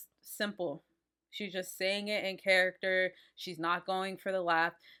it just simple. She's just saying it in character. She's not going for the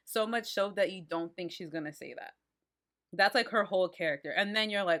laugh. So much so that you don't think she's gonna say that. That's like her whole character. And then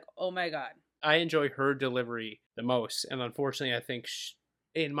you're like, oh my God. I enjoy her delivery the most, and unfortunately, I think,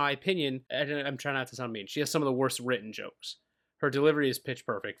 in my opinion, and I'm trying not to sound mean, she has some of the worst written jokes. Her delivery is pitch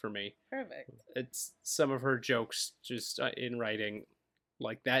perfect for me. Perfect. It's some of her jokes just in writing,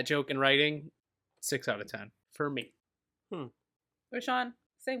 like that joke in writing, 6 out of 10 for me. Rashawn,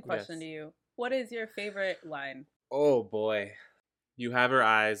 same question Yes. to you. What is your favorite line? Oh boy. You Have Her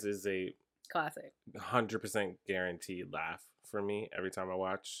Eyes is a Classic. 100% guaranteed laugh for me every time I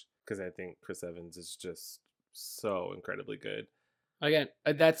watch, because I think Chris Evans is just so incredibly good. Again,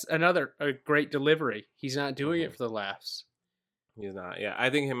 that's a great delivery. He's not doing it for the laughs. He's not. Yeah, I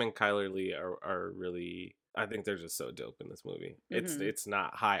think him and Kyler Lee are really. I think they're just so dope in this movie. It's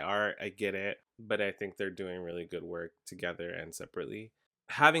not high art. I get it, but I think they're doing really good work together and separately.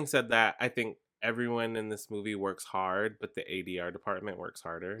 Having said that, I think everyone in this movie works hard, but the ADR department works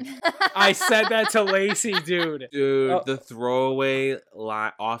harder. I said that to Lacey, dude. Dude, the throwaway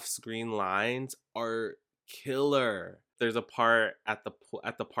off-screen lines are killer. There's a part at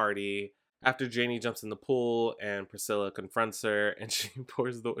the party after Janie jumps in the pool and Priscilla confronts her, and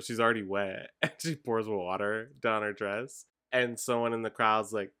she's already wet, and she pours water down her dress, and someone in the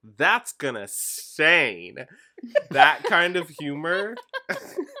crowd's like, "That's gonna stain." That kind of humor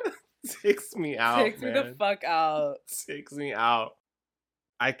takes me out. Takes me the fuck out. Takes me out.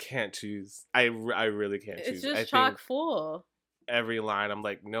 I can't choose. I really can't choose. It's just I chock think full. every line, I'm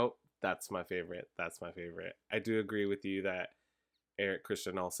like, nope, that's my favorite. That's my favorite. I do agree with you that Eric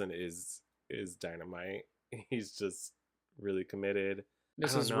Christian Olsen is dynamite. He's just really committed.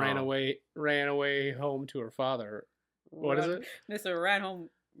 Mrs. ran away home to her father. What is it? Mr. ran home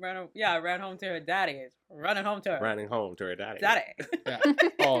to her daddy. Running home to her daddy. Daddy. Yeah,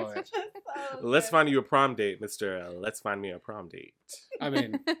 all of it. Let's find you a prom date, Mr. Let's find me a prom date. I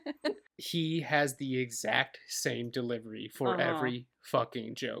mean, he has the exact same delivery for every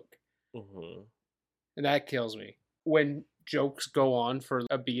fucking joke. Mm-hmm. And that kills me. When jokes go on for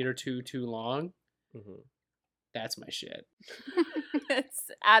a beat or two too long, that's my shit.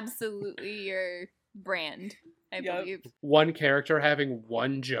 It's absolutely your brand, I believe. One character having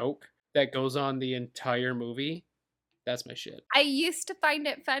one joke that goes on the entire movie, that's my shit. I used to find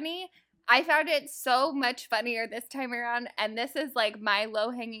it funny. I found it so much funnier this time around, and this is like my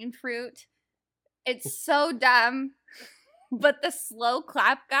low-hanging fruit. It's so dumb, but the slow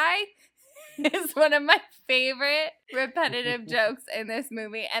clap guy is one of my favorite repetitive jokes in this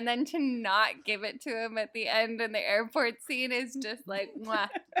movie, and then to not give it to him at the end in the airport scene is just like, mwah,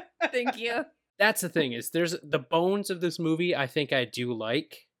 thank you. That's the thing, is there's the bones of this movie I think I do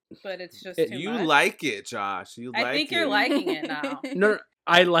like. But it's just too you much. like it, Josh. I think you're liking it now. No,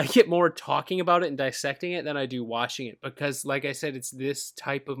 I like it more talking about it and dissecting it than I do watching it, because like I said, it's this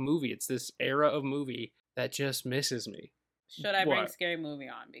type of movie. It's this era of movie that just misses me. Should I bring What? Scary Movie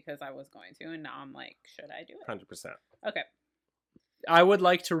on? Because I was going to, and now I'm like, should I do it? 100%. Okay. I would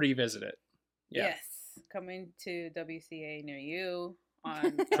like to revisit it. Yeah. Yes. Coming to WCA near you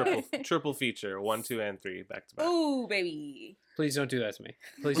on Triple feature, 1, 2, and 3 back to back. Ooh, baby. Please don't do that to me.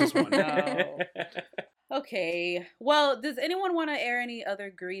 Please just one. No. Okay. Well, does anyone want to air any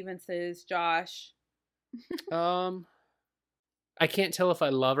other grievances, Josh? I can't tell if I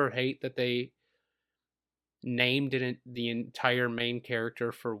love or hate that they named the entire main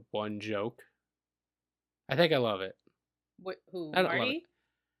character for one joke. I think I love it. Who? I don't love it. Marty?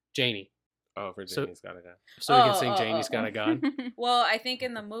 Janie. Oh, for So- Janie's got a gun. So we can sing Janie's Got a Gun. Well, I think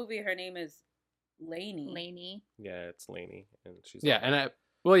in the movie her name is Lainey. Lainey. Yeah, it's Lainey, and she's Yeah,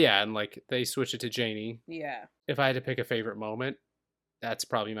 and like they switch it to Janie. Yeah. If I had to pick a favorite moment, that's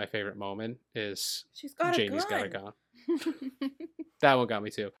probably my favorite moment is She's got Janie's a Got a gun. Gun. That one got me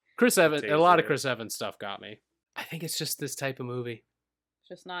too. Chris Evans, a lot of Taser. Chris Evans stuff got me. I think it's just this type of movie.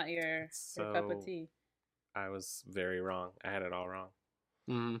 Just not your cup of So- tea. I was very wrong. I had it all wrong.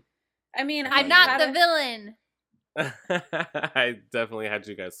 Mm. I mean, I'm not the villain. I definitely had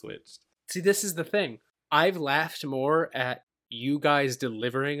you guys switched. See, this is the thing. I've laughed more at you guys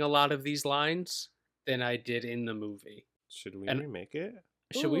delivering a lot of these lines than I did in the movie. Should we And- remake it?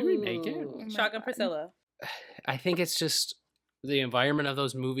 Should we remake it? Ooh, Shotgun Priscilla. I think it's just the environment of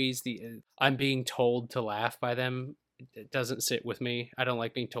those movies. I'm being told to laugh by them. It doesn't sit with me. I don't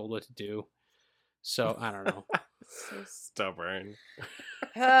like being told what to do. So I don't know. So stubborn.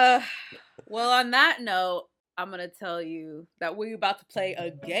 Well, on that note, I'm gonna tell you that we're about to play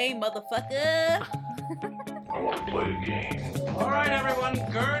a game, motherfucker. I want to play a game. All right, everyone,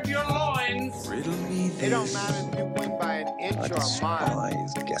 gird your loins. Riddle me this. It don't matter if you win by an inch or a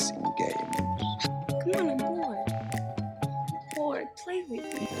mile. Guessing game. Come on, I'm bored. Bored. Play with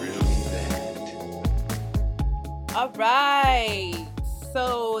me. Riddle me that. All right.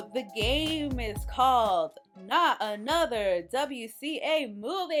 So the game is called Not Another WCA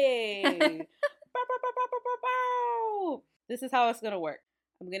Movie. Bow, bow, bow, bow, bow, bow, bow. This is how it's going to work.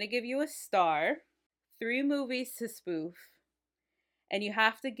 I'm going to give you a star, 3 movies to spoof, and you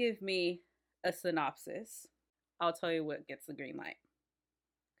have to give me a synopsis. I'll tell you what gets the green light.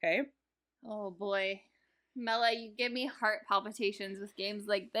 Okay? Oh boy. Mela, you give me heart palpitations with games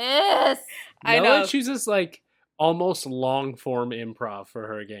like this. I Noah know. chooses like almost long form improv for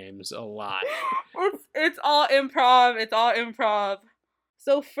her games a lot. It's all improv. It's all improv.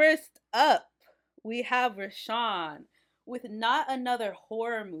 So first up, we have Rashawn with Not Another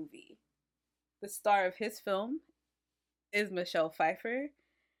Horror Movie. The star of his film is Michelle Pfeiffer,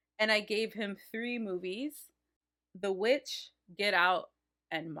 and I gave him 3 movies: The Witch, Get Out,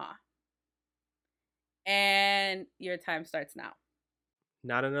 and Ma. And your time starts now.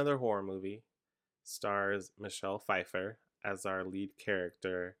 Not Another Horror Movie stars Michelle Pfeiffer as our lead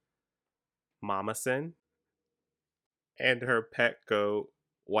character, Mama Sin, and her pet goat,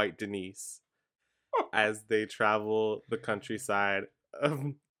 White Denise, as they travel the countryside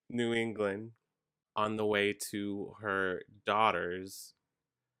of New England on the way to her daughter's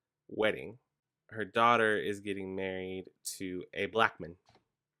wedding. Her daughter is getting married to a black man.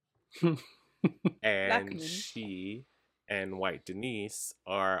 And Blackman. she and White Denise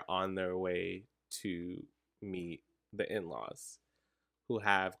are on their way to meet the in-laws, who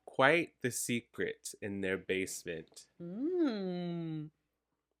have quite the secret in their basement. On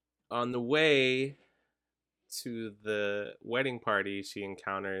the way to the wedding party, she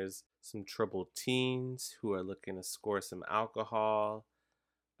encounters some troubled teens who are looking to score some alcohol,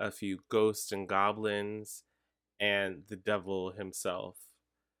 a few ghosts and goblins, and the devil himself,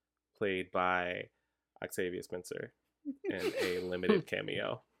 played by Octavia Spencer in a limited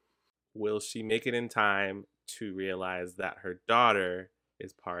cameo. Will she make it in time to realize that her daughter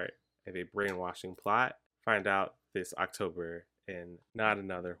is part of a brainwashing plot? Find out this October in Not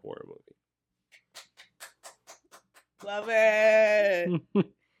Another Horror Movie. Love it.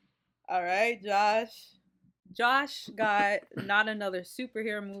 All right, Josh. Josh got Not Another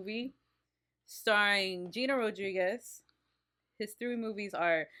Superhero Movie starring Gina Rodriguez. His 3 movies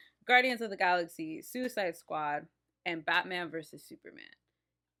are Guardians of the Galaxy, Suicide Squad, and Batman vs. Superman.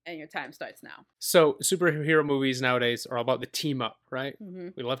 And your time starts now. So superhero movies nowadays are all about the team up, right? Mm-hmm.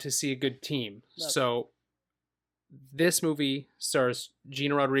 We love to see a good team. Love So this movie stars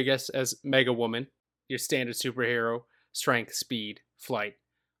Gina Rodriguez as Mega Woman, your standard superhero, strength, speed, flight,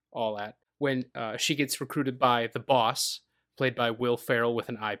 all that. When she gets recruited by the boss, played by Will Ferrell with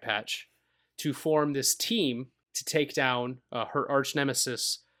an eye patch, to form this team to take down her arch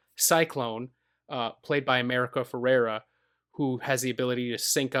nemesis, Cyclone, played by America Ferrera, who has the ability to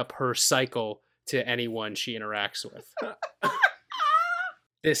sync up her cycle to anyone she interacts with.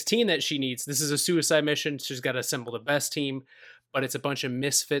 This team that she needs, this is a suicide mission. She's got to assemble the best team, but it's a bunch of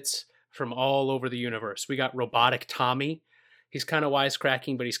misfits from all over the universe. We got Robotic Tommy. He's kind of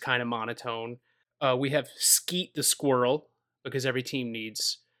wisecracking, but he's kind of monotone. We have Skeet the Squirrel, because every team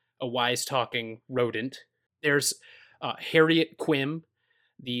needs a wise-talking rodent. There's Harriet Quim,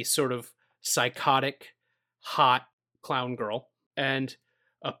 the sort of psychotic hot clown girl, and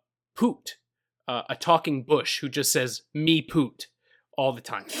a poot, a talking bush who just says "me poot" all the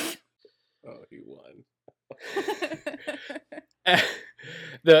time. Oh, he won.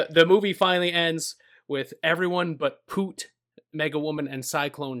 The movie finally ends with everyone but Poot, Mega Woman, and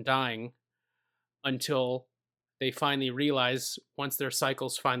Cyclone dying until they finally realize, once their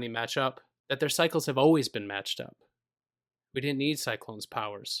cycles finally match up, that their cycles have always been matched up. We didn't need Cyclone's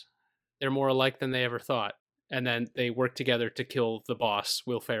powers. They're more alike than they ever thought. And then they work together to kill the boss,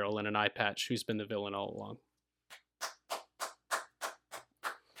 Will Ferrell, in an eye patch, who's been the villain all along.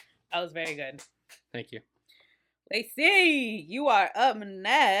 That was very good. Thank you. Lacey, you are up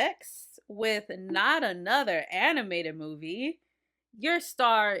next with not another animated movie. Your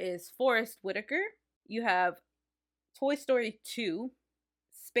star is Forrest Whitaker. You have Toy Story 2,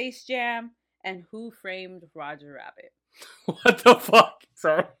 Space Jam, and Who Framed Roger Rabbit. What the fuck?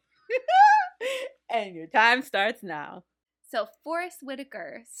 Sorry. And your time starts now. So Forrest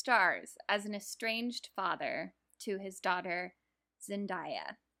Whitaker stars as an estranged father to his daughter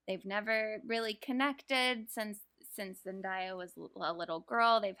Zendaya. They've never really connected since Zendaya was a little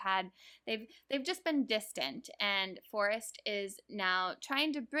girl. They've just been distant, and Forrest is now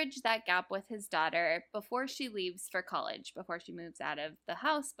trying to bridge that gap with his daughter before she leaves for college, before she moves out of the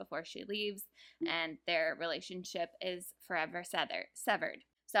house, before she leaves, and their relationship is forever severed.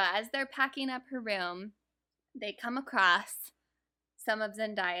 So as they're packing up her room, they come across some of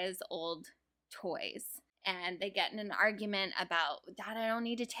Zendaya's old toys. And they get in an argument about, Dad, I don't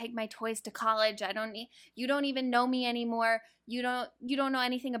need to take my toys to college. You don't even know me anymore. You don't know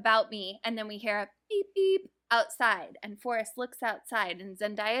anything about me. And then we hear a beep beep outside, and Forrest looks outside, and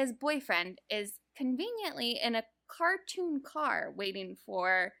Zendaya's boyfriend is conveniently in a cartoon car waiting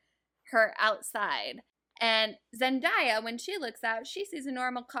for her outside. And Zendaya, when she looks out, she sees a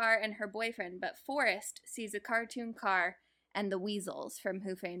normal car and her boyfriend, but Forrest sees a cartoon car and the weasels from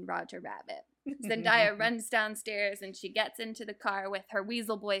Who Framed Roger Rabbit. Zendaya runs downstairs and she gets into the car with her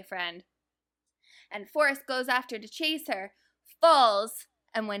weasel boyfriend. And Forrest goes after to chase her, falls,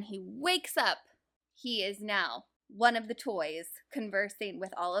 and when he wakes up, he is now one of the toys conversing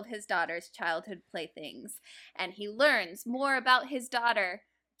with all of his daughter's childhood playthings. And he learns more about his daughter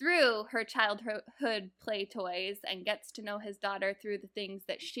through her childhood play toys and gets to know his daughter through the things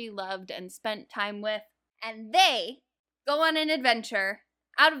that she loved and spent time with. And they go on an adventure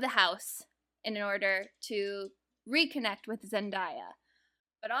out of the house in order to reconnect with Zendaya.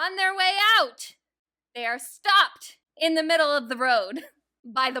 But on their way out, they are stopped in the middle of the road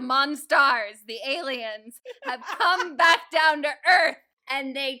by the Monstars. The aliens have come back down to Earth,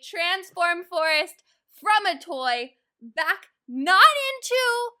 and they transform Forrest from a toy back not into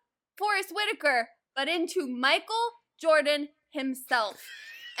Forrest Whitaker, but into Michael Jordan himself.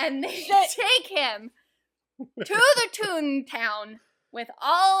 And they take him to the Toontown with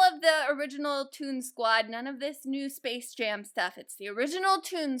all of the original Toon Squad, none of this new Space Jam stuff. It's the original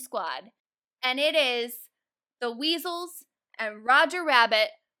Toon Squad. And it is the Weasels and Roger Rabbit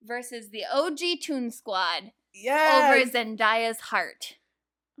versus the OG Toon Squad over Zendaya's heart.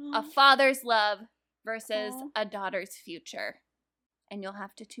 A father's love versus a daughter's future. And you'll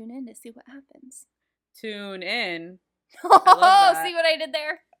have to tune in to see what happens. Tune in. Oh, see what I did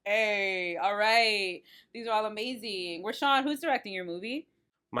there? Hey, all right. These are all amazing. Rashawn, who's directing your movie?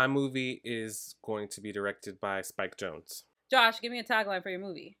 My movie is going to be directed by Spike Jonze. Josh, give me a tagline for your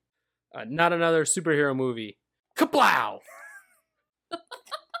movie. Not another superhero movie. Kablow!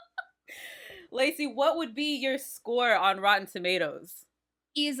 Lacey, what would be your score on Rotten Tomatoes?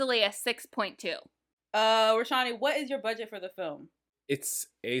 Easily a 6.2. Rashani, what is your budget for the film? It's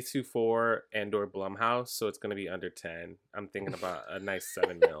A24 and/or Blumhouse, so it's going to be under 10. I'm thinking about a nice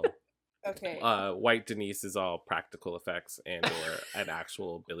 7 mil. Okay. White Denise is all practical effects and/or an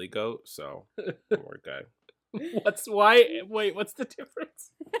actual billy goat, so we're good. What's the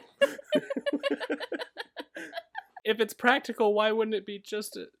difference? If it's practical, why wouldn't it be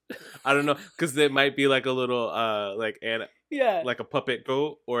just a... I don't know, because it might be like a little like a puppet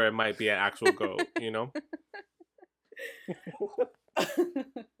goat, or it might be an actual goat, you know?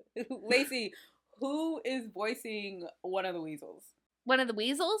 Lacey, who is voicing one of the weasels? One of the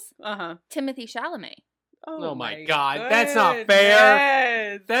weasels? Uh-huh. Timothy Chalamet. Oh my God, that's not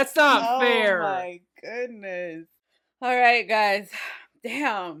fair. That's not fair. Oh my goodness. All right, guys.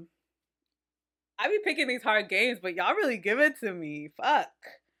 Damn. I be picking these hard games, but y'all really give it to me. Fuck.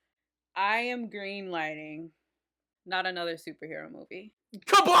 I am greenlighting not another superhero movie.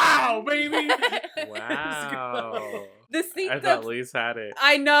 Kablow, baby! Wow. I thought Lise had it.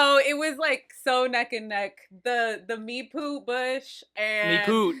 I know, it was like so neck and neck. The Me Poot Bush and... Me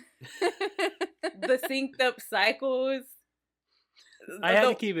Poot. the synced up cycles. I had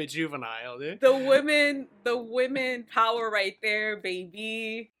to keep it juvenile, dude. The women power right there,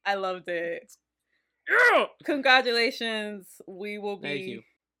 baby. I loved it. Yeah! Congratulations. We will be. Thank you.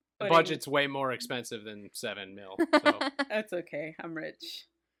 The budget's way more expensive than $7 million. So. That's okay. I'm rich.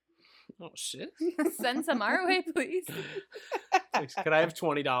 Oh shit! Send some our way, please. Could I have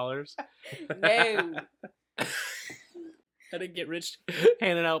 $20? No. I didn't get rich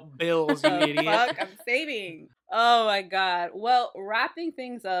handing out bills, you idiot. Fuck, I'm saving. Oh my god. Well, wrapping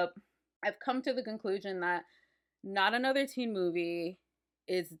things up, I've come to the conclusion that not another teen movie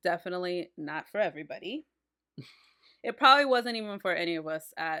is definitely not for everybody. It probably wasn't even for any of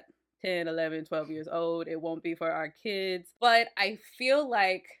us at 10, 11, 12 years old. It won't be for our kids. But I feel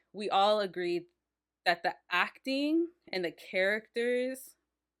like we all agreed that the acting and the characters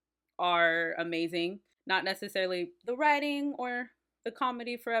are amazing. Not necessarily the writing or the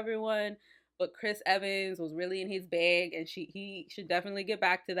comedy for everyone, but Chris Evans was really in his bag, and he should definitely get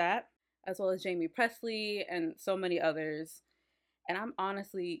back to that, as well as Jamie Presley and so many others. And I'm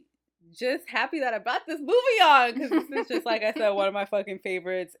honestly just happy that I brought this movie on, because this is just, like I said, one of my fucking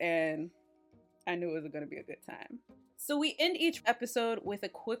favorites, and I knew it was going to be a good time. So we end each episode with a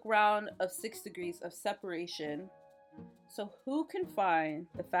quick round of 6 degrees of separation. So who can find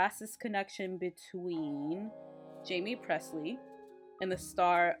the fastest connection between Jamie Presley and the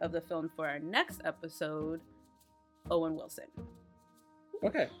star of the film for our next episode, Owen Wilson?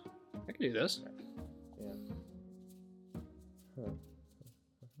 Okay, I can do this. Yeah.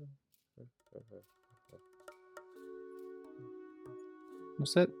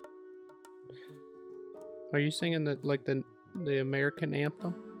 What's that? Are you singing the American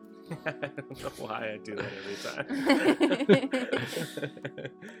anthem? I don't know why I do that every time.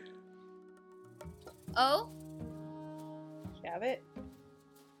 Oh? You have it?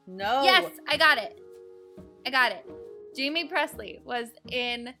 No. Yes, I got it. Jamie Presley was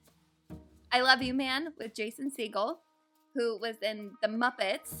in I Love You Man with Jason Segel, who was in The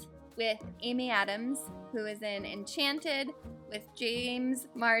Muppets with Amy Adams, who was in Enchanted with James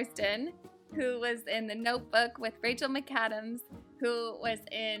Marsden, who was in The Notebook with Rachel McAdams, who was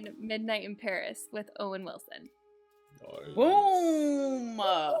in Midnight in Paris with Owen Wilson. Boom!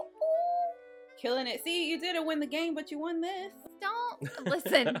 Killing it. See, you didn't win the game, but you won this. Don't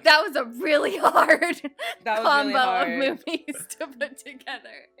listen. That was a really hard combo of movies to put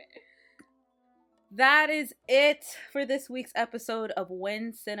together. That is it for this week's episode of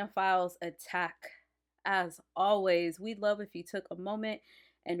When Cinephiles Attack. As always, we'd love if you took a moment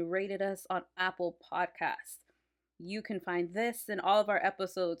and rated us on Apple Podcasts. You can find this and all of our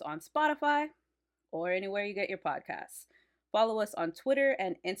episodes on Spotify or anywhere you get your podcasts. Follow us on Twitter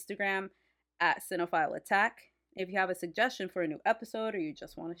and Instagram at Cinephile Attack. If you have a suggestion for a new episode or you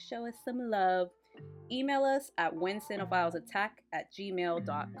just want to show us some love, email us at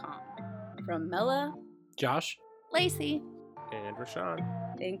whencinephilesattack@gmail.com. From Mella, Josh, Lacey, and Rashawn.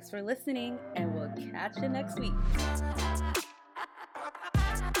 Thanks for listening, and we'll catch you next week.